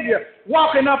Savior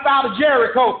walking up out of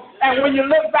Jericho. And when you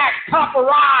look back,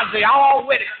 paparazzi all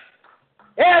with him.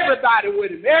 Everybody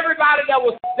with him. Everybody that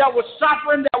was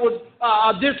suffering, that was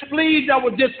displeased, that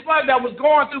was displaced, that was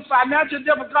going through financial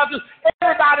difficulties,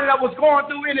 everybody that was going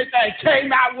through anything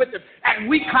came out with him. And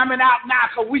we coming out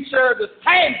now because we serve the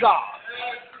same God.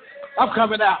 I'm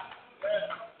coming out.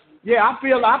 Yeah, I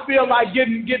feel like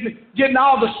getting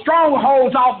all the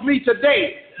strongholds off me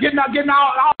today. Getting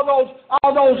all those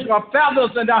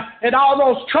feathers and all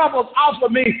those troubles off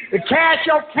of me. And cast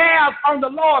your cares on the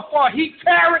Lord, for he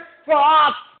carried for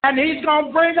us, and he's going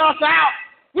to bring us out.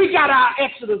 We got our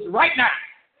Exodus right now.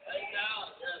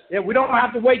 Yeah, we don't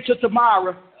have to wait till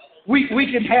tomorrow. We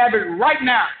can have it right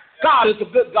now. God is a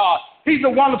good God. He's a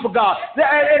wonderful God.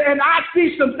 And I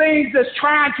see some things that's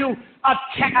trying to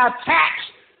attach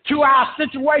to our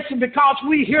situation because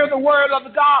we hear the word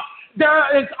of God.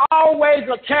 There is always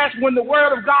a test when the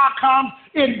word of God comes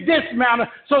in this manner.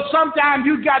 So sometimes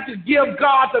you got to give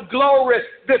God the glory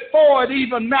before it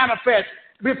even manifests.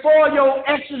 Before your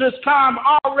Exodus come,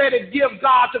 already give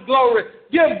God the glory.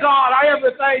 Give God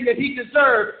everything that he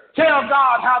deserves. Tell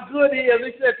God how good he is.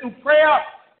 He said, through prayer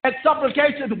and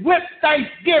supplication with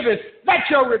thanksgiving, let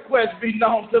your request be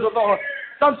known to the Lord.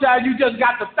 Sometimes you just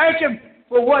got to thank him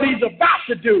for what he's about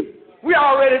to do. We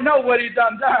already know what he's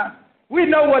done. We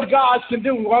know what God can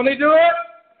do. Won't he do it?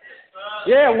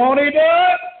 Yeah, won't he do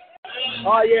it?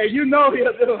 Oh, yeah, you know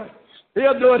he'll do it.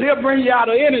 He'll do it. He'll bring you out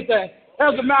of anything.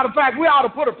 As a matter of fact, we ought to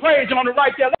put a praise on it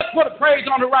right there. Let's put a praise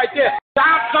on it right there.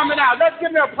 I'm coming out. Let's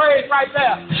give me a praise right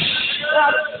there.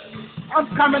 I'm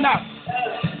coming out.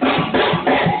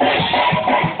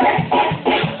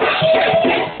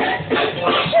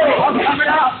 I'm coming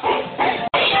out.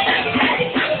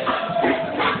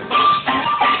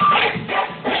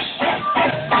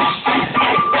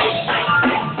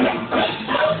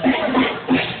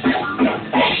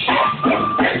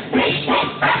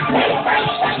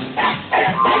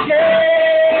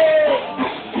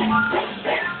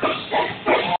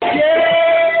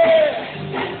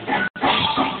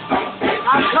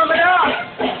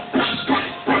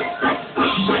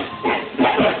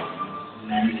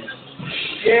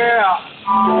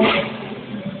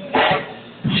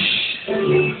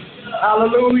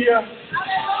 Hallelujah.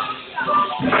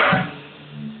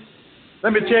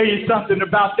 Let me tell you something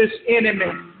about this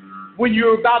enemy. When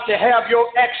you're about to have your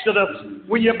Exodus,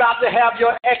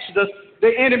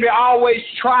 the enemy always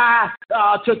tries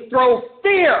to throw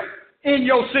fear in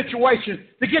your situation,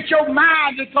 to get your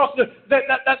mind, because the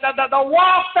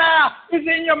warfare is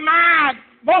in your mind.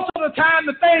 Most of the time,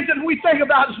 the things that we think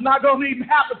about is not going to even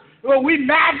happen. Well, we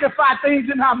magnify things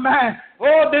in our mind.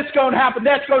 Oh, this is going to happen,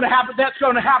 that's going to happen, that's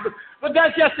going to happen. But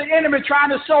that's just the enemy trying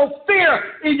to sow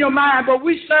fear in your mind. But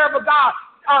we serve a God.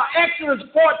 Exodus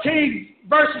 14,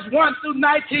 verses 1 through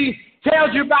 19,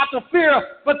 tells you about the fear,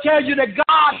 but tells you that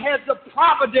God has the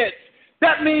providence.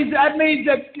 That means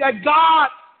that God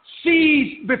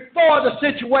sees before the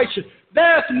situation.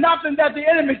 There's nothing that the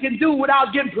enemy can do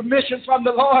without getting permission from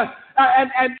the Lord.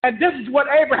 And this is what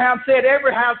Abraham said.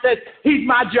 Abraham said, he's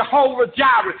my Jehovah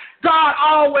Jireh. God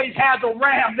always has a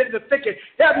ram in the thicket.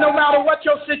 That no matter what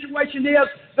your situation is,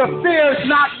 the fear is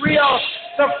not real.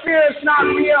 The fear is not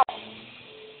real.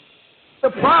 The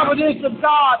providence of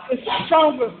God is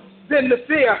stronger than the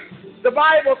fear. The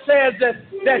Bible says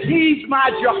that He's my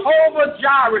Jehovah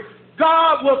Jireh.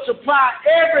 God will supply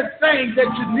everything that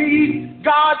you need.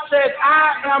 God says,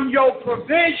 I am your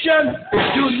provision.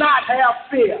 Do not have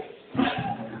fear.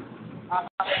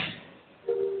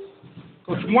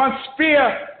 Because once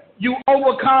you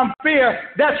overcome fear,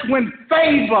 that's when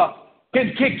favor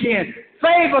can kick in.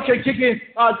 Favor can kick in.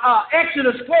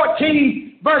 Exodus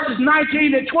 14, verses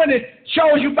 19 and 20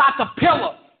 shows you about the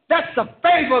pillar. That's the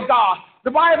favor of God.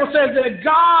 The Bible says that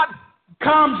God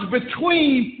comes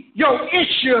between your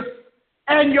issue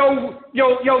and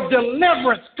your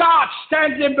deliverance. God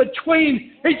stands in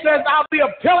between. He says, I'll be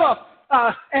a pillar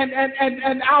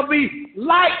and I'll be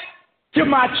light to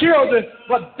my children,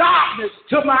 but darkness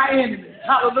to my enemies.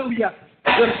 Hallelujah.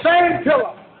 The same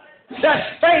pillar.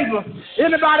 That's favor.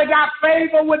 Anybody got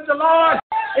favor with the Lord?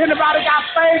 Anybody got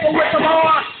favor with the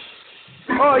Lord?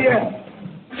 Oh, yeah.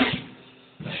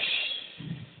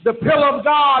 The pillar of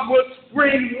God will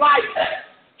bring light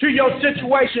to your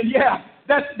situation. Yeah,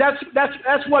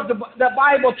 that's what the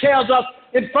Bible tells us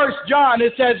in 1 John.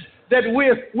 It says that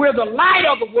we're the light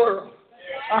of the world.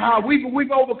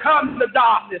 We've overcome the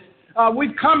darkness.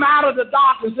 We've come out of the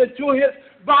darkness into His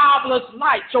marvelous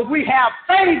light. So we have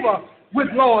favor with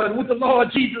the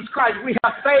Lord Jesus Christ. We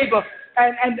have favor.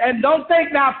 And don't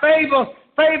think now favor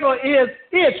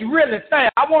is really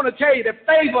fair. I want to tell you that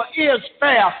favor is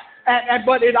fair,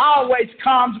 but it always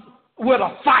comes with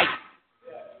a fight.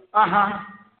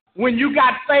 When you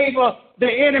got favor, the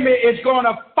enemy is going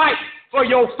to fight for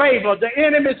your favor. The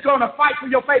enemy is going to fight for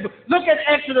your favor. Look at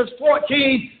Exodus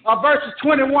 14, verses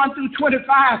 21 through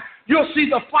 25. You'll see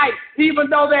the fight. Even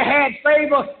though they had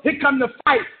favor, here come the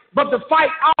fight. But the fight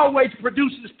always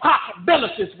produces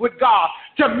possibilities with God.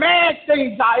 To man,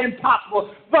 things are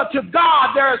impossible. But to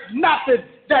God, there is nothing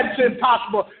that's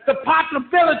impossible. The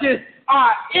possibilities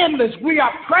are endless. We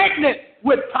are pregnant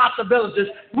with possibilities.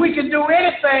 We can do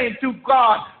anything through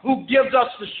God who gives us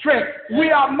the strength.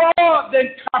 We are more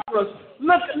than conquerors.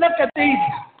 Look at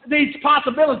these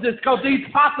possibilities, because these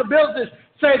possibilities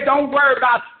say don't worry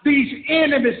about these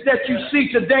enemies that you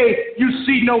see today. You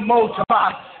see no more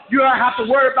tomorrow. You don't have to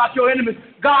worry about your enemies.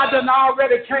 God done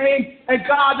already came, and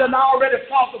God done already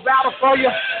fought the battle for you.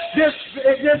 This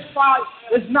fight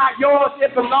is not yours.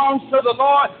 It belongs to the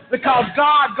Lord, because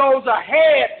God goes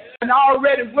ahead and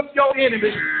already whipped your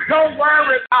enemies. Don't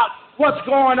worry about what's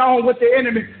going on with the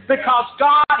enemy, because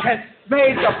God has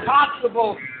made the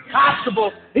possible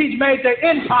possible. He's made the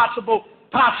impossible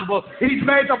possible. He's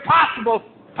made the possible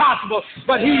possible,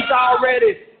 but He's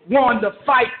already won the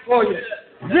fight for you.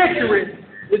 Victory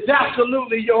is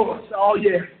absolutely yours. Oh,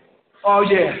 yeah. Oh,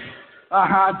 yeah.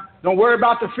 Don't worry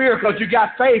about the fear, because you got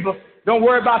favor. Don't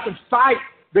worry about the fight,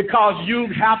 because you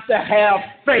have to have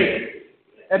faith.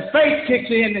 And faith kicks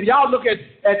in, and y'all look at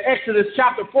Exodus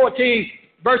chapter 14,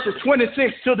 verses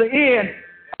 26 to the end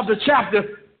of the chapter.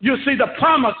 You'll see the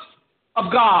promise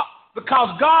of God,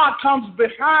 because God comes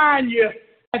behind you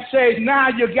and says, now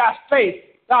you got faith.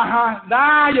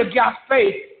 Now you got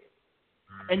faith.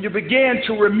 And you begin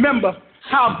to remember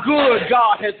how good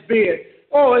God has been.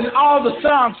 Oh, and all the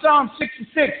Psalms, Psalm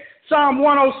 66, Psalm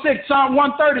 106, Psalm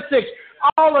 136,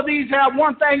 all of these have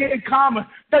one thing in common.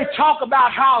 They talk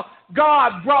about how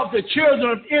God brought the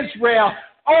children of Israel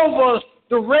over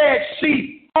the Red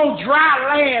Sea on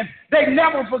dry land. They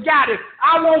never forgot it.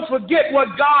 I won't forget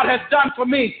what God has done for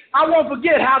me. I won't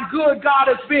forget how good God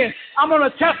has been. I'm going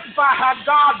to testify how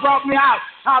God brought me out,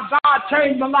 how God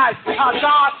changed my life, how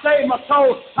God saved my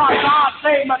soul, how God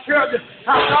saved my children,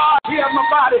 how God healed my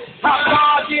body, how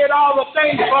God did all the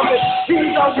things for me.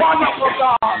 He's a wonderful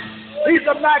God. He's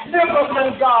a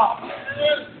magnificent God.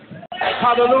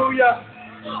 Hallelujah.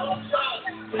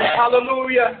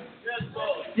 Hallelujah.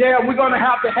 Yeah, we're going to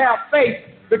have faith,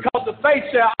 because the faith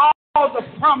says all the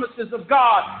promises of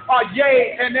God are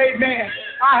yea and amen.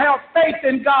 I have faith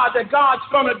in God that God's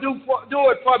going to do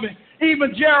it for me.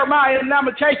 Even Jeremiah in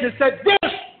Lamentations said,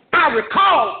 this I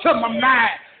recall to my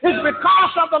mind. It's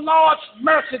because of the Lord's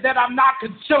mercy that I'm not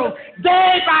consumed.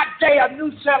 Day by day, a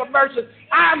new set of mercies.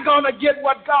 I'm going to get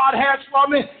what God has for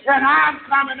me, and I'm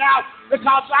coming out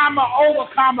because I'm an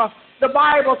overcomer. The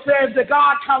Bible says that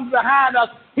God comes behind us.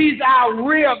 He's our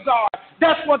rear guard.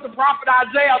 That's what the prophet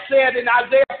Isaiah said in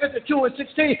Isaiah 52 and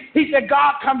 16. He said,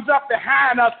 God comes up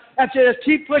behind us and says,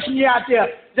 keep pushing you out there.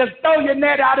 Just throw your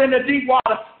net out in the deep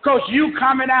water, because you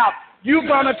coming out. You're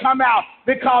going to come out,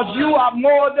 because you are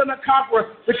more than a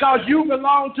conqueror, because you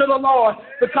belong to the Lord,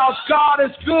 because God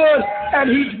is good and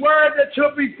He's worthy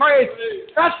to be praised.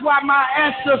 That's why my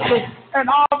ancestors and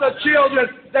all the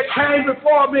children that came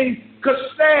before me could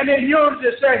stand in unity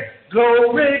and say,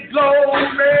 Glory,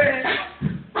 glory,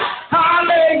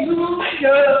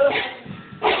 hallelujah.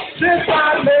 Since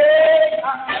I laid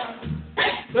my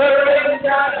burden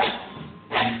down,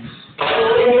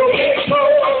 glory,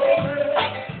 glory,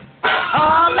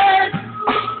 hallelujah,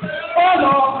 oh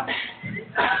Lord.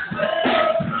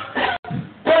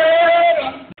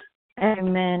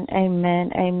 Amen,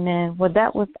 amen, amen. Well,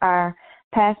 that was our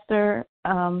pastor,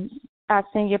 our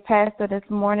senior pastor this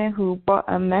morning, who brought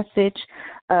a message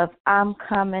of I'm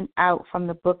coming out from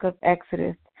the book of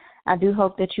Exodus. I do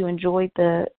hope that you enjoyed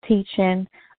the teaching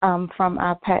from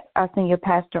our senior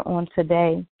pastor on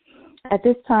today. At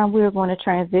this time, we are going to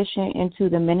transition into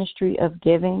the ministry of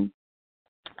giving.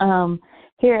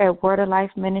 Here at Word of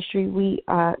Life Ministry, we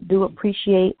do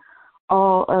appreciate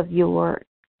all of your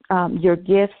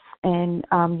gifts and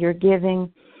your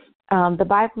giving. The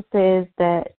Bible says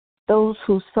that those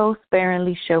who sow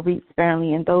sparingly shall reap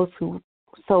sparingly, and those who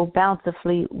sow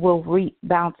bountifully will reap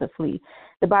bountifully.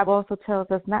 The Bible also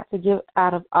tells us not to give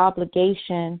out of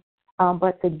obligation,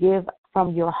 but to give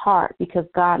from your heart, because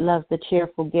God loves the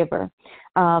cheerful giver.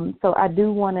 So I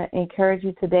do want to encourage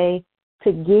you today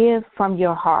to give from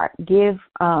your heart. Give.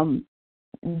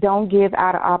 Don't give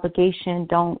out of obligation.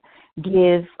 Don't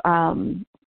give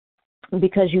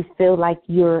because you feel like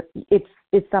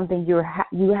it's something you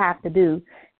have to do.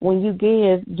 When you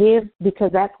give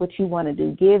because that's what you want to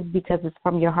do. Give because it's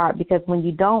from your heart. Because when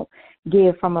you don't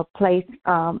give from a place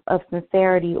of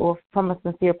sincerity or from a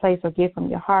sincere place, or give from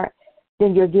your heart,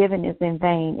 then your giving is in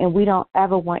vain. And we don't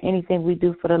ever want anything we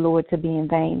do for the Lord to be in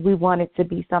vain. We want it to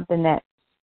be something that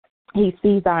He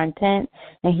sees our intent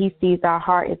and He sees our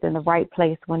heart is in the right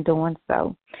place when doing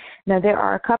so. Now, there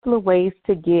are a couple of ways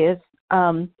to give.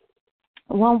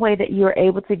 One way that you're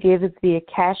able to give is via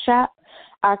Cash App.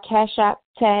 Our Cash App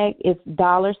tag is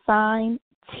 $THEWOLM.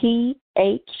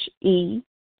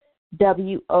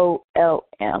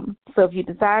 So if you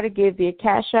desire to give via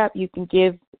Cash App, you can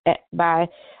give by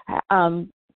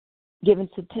giving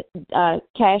to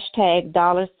cash tag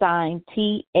 $THEWOLM.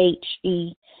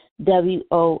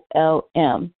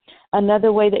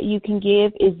 Another way that you can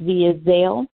give is via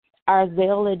Zelle. Our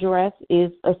Zelle address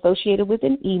is associated with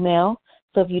an email.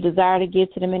 So if you desire to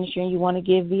give to the ministry and you want to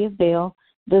give via Zelle,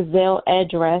 the Zelle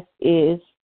address is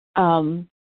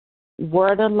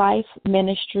Word of Life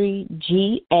Ministry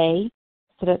GA.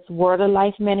 So that's Word of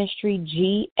Life Ministry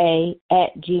GA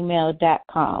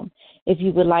 @gmail.com. If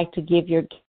you would like to give your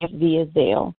gift via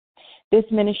Zelle. This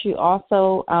ministry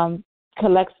also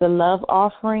collects the love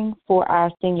offering for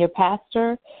our senior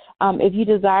pastor. If you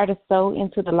desire to sow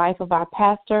into the life of our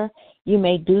pastor, you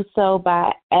may do so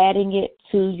by adding it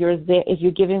to your Zelle. If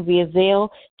you're giving via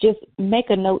Zelle, just make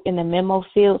a note in the memo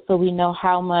field so we know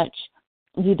how much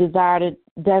you desire to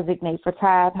designate for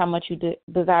tithe, how much you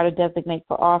desire to designate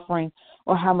for offering,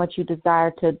 or how much you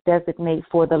desire to designate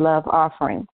for the love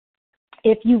offering.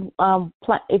 If you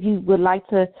would like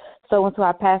to sow into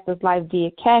our pastor's life via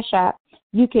Cash App,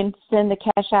 you can send the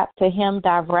Cash App to him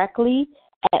directly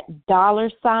at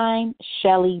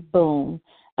 $Shelly Boone.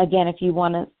 Again, if you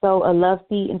want to sow a love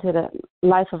seed into the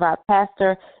life of our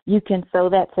pastor, you can sow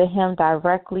that to him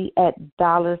directly at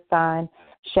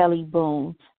 $Shelly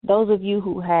Boone. Those of you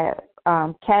who have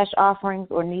cash offerings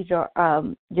or need your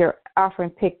offering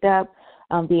picked up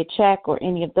via check or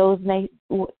any of those,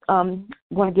 want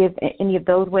to give any of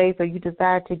those ways, or you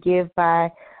desire to give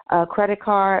by credit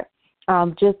card,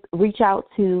 just reach out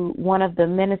to one of the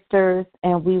ministers,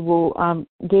 and we will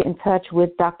get in touch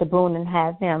with Dr. Boone and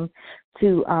have him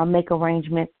to make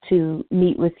arrangements to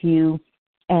meet with you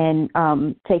and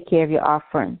take care of your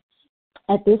offering.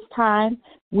 At this time,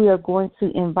 we are going to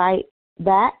invite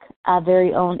back our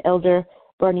very own Elder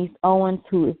Bernice Owens,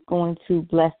 who is going to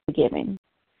bless the giving.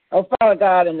 Oh, Father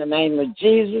God, in the name of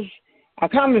Jesus, I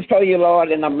come before you,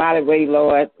 Lord, in a mighty way,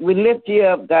 Lord. We lift you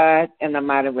up, God, in a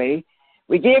mighty way.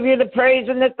 We give you the praise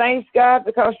and the thanks, God,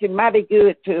 because you're mighty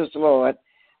good to us, Lord.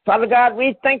 Father God,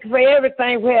 we thank you for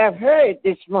everything we have heard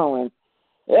this morning.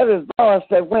 Every voice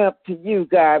that went up to you,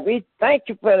 God. We thank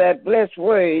you for that blessed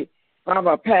word from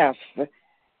our pastor.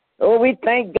 Oh, we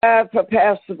thank God for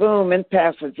Pastor Boone and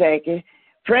Pastor Jackie.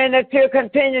 Praying that you'll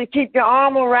continue to keep your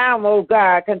arm around them, oh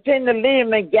God. Continue to lead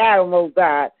them and guide them, oh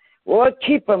God. Lord,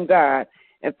 keep them, God.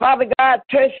 And Father God,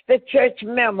 touch the church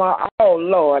member, oh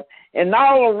Lord. And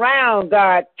all around,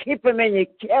 God, keep them in your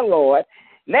care, Lord.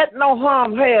 Let no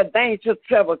harm, hurt, danger,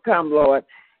 trouble come, Lord.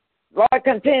 Lord,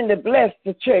 continue to bless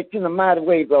the church in a mighty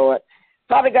way, Lord.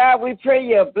 Father God, we pray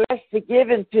you'll bless the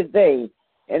giving today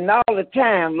and all the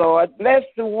time, Lord. Bless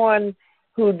the one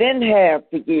who didn't have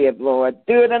to give, Lord.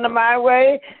 Do it in a mighty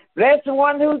way. Bless the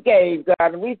one who gave,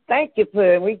 God. And we thank you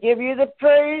for it. We give you the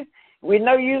praise. We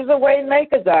know you're the way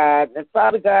maker, God, and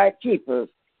Father God, keep us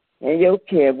in your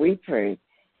care, we pray.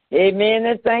 Amen,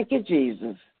 and thank you,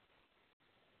 Jesus.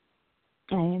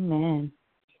 Amen.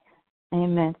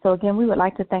 Amen. So, again, we would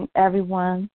like to thank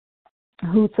everyone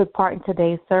who took part in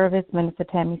today's service, Minister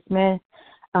Tammy Smith,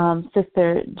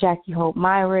 Sister Jackie Hope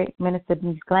Myrick, Minister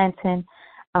Denise Glanton,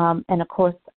 and, of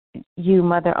course, you,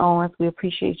 Mother Owens. We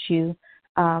appreciate you.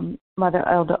 Mother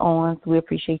Elder Owens, we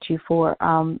appreciate you for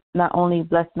not only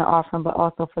blessing the offering, but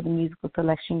also for the musical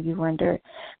selection you rendered.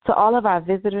 To all of our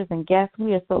visitors and guests,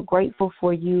 we are so grateful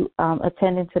for you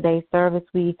attending today's service.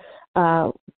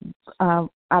 Our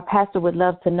pastor would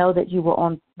love to know that you were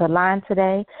on the line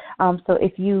today. So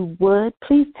if you would,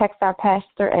 please text our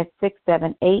pastor at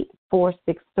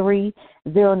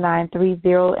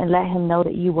 678-463-0930 and let him know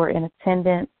that you were in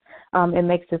attendance. It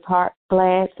makes his heart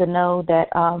glad to know that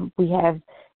we have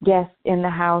guests in the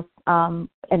house and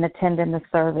attending the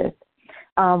service.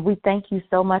 We thank you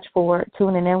so much for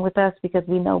tuning in with us, because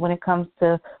we know when it comes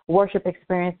to worship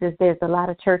experiences, there's a lot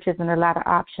of churches and a lot of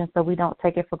options, so we don't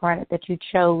take it for granted that you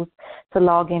chose to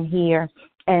log in here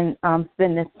and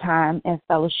spend this time and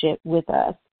fellowship with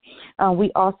us.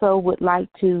 We also would like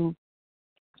to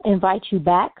invite you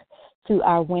back to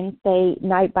our Wednesday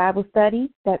night Bible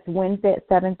study. That's Wednesday at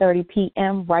 7:30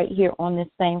 p.m. right here on this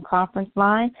same conference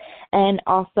line. And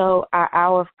also our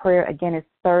hour of prayer, again, is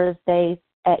Thursdays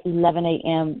at 11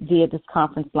 a.m. via this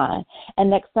conference line. And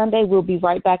next Sunday, we'll be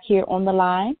right back here on the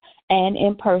line and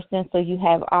in person, so you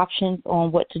have options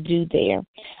on what to do there.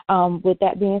 With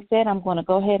that being said, I'm going to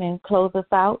go ahead and close us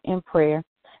out in prayer.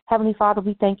 Heavenly Father,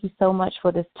 we thank you so much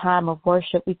for this time of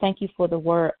worship. We thank you for the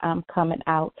word coming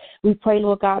out. We pray,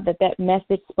 Lord God, that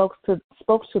message spoke to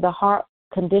the heart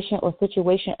condition or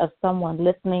situation of someone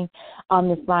listening on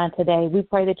this line today. We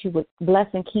pray that you would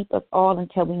bless and keep us all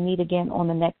until we meet again on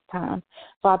the next time.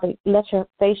 Father, let your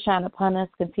face shine upon us.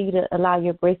 Continue to allow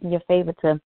your grace and your favor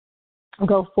to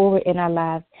go forward in our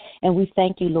lives. And we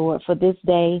thank you, Lord, for this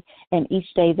day and each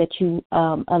day that you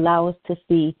allow us to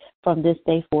see from this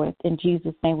day forth. In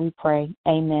Jesus' name we pray.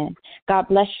 Amen. God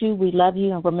bless you. We love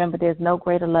you. And remember, there's no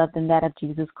greater love than that of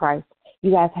Jesus Christ.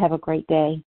 You guys have a great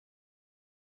day.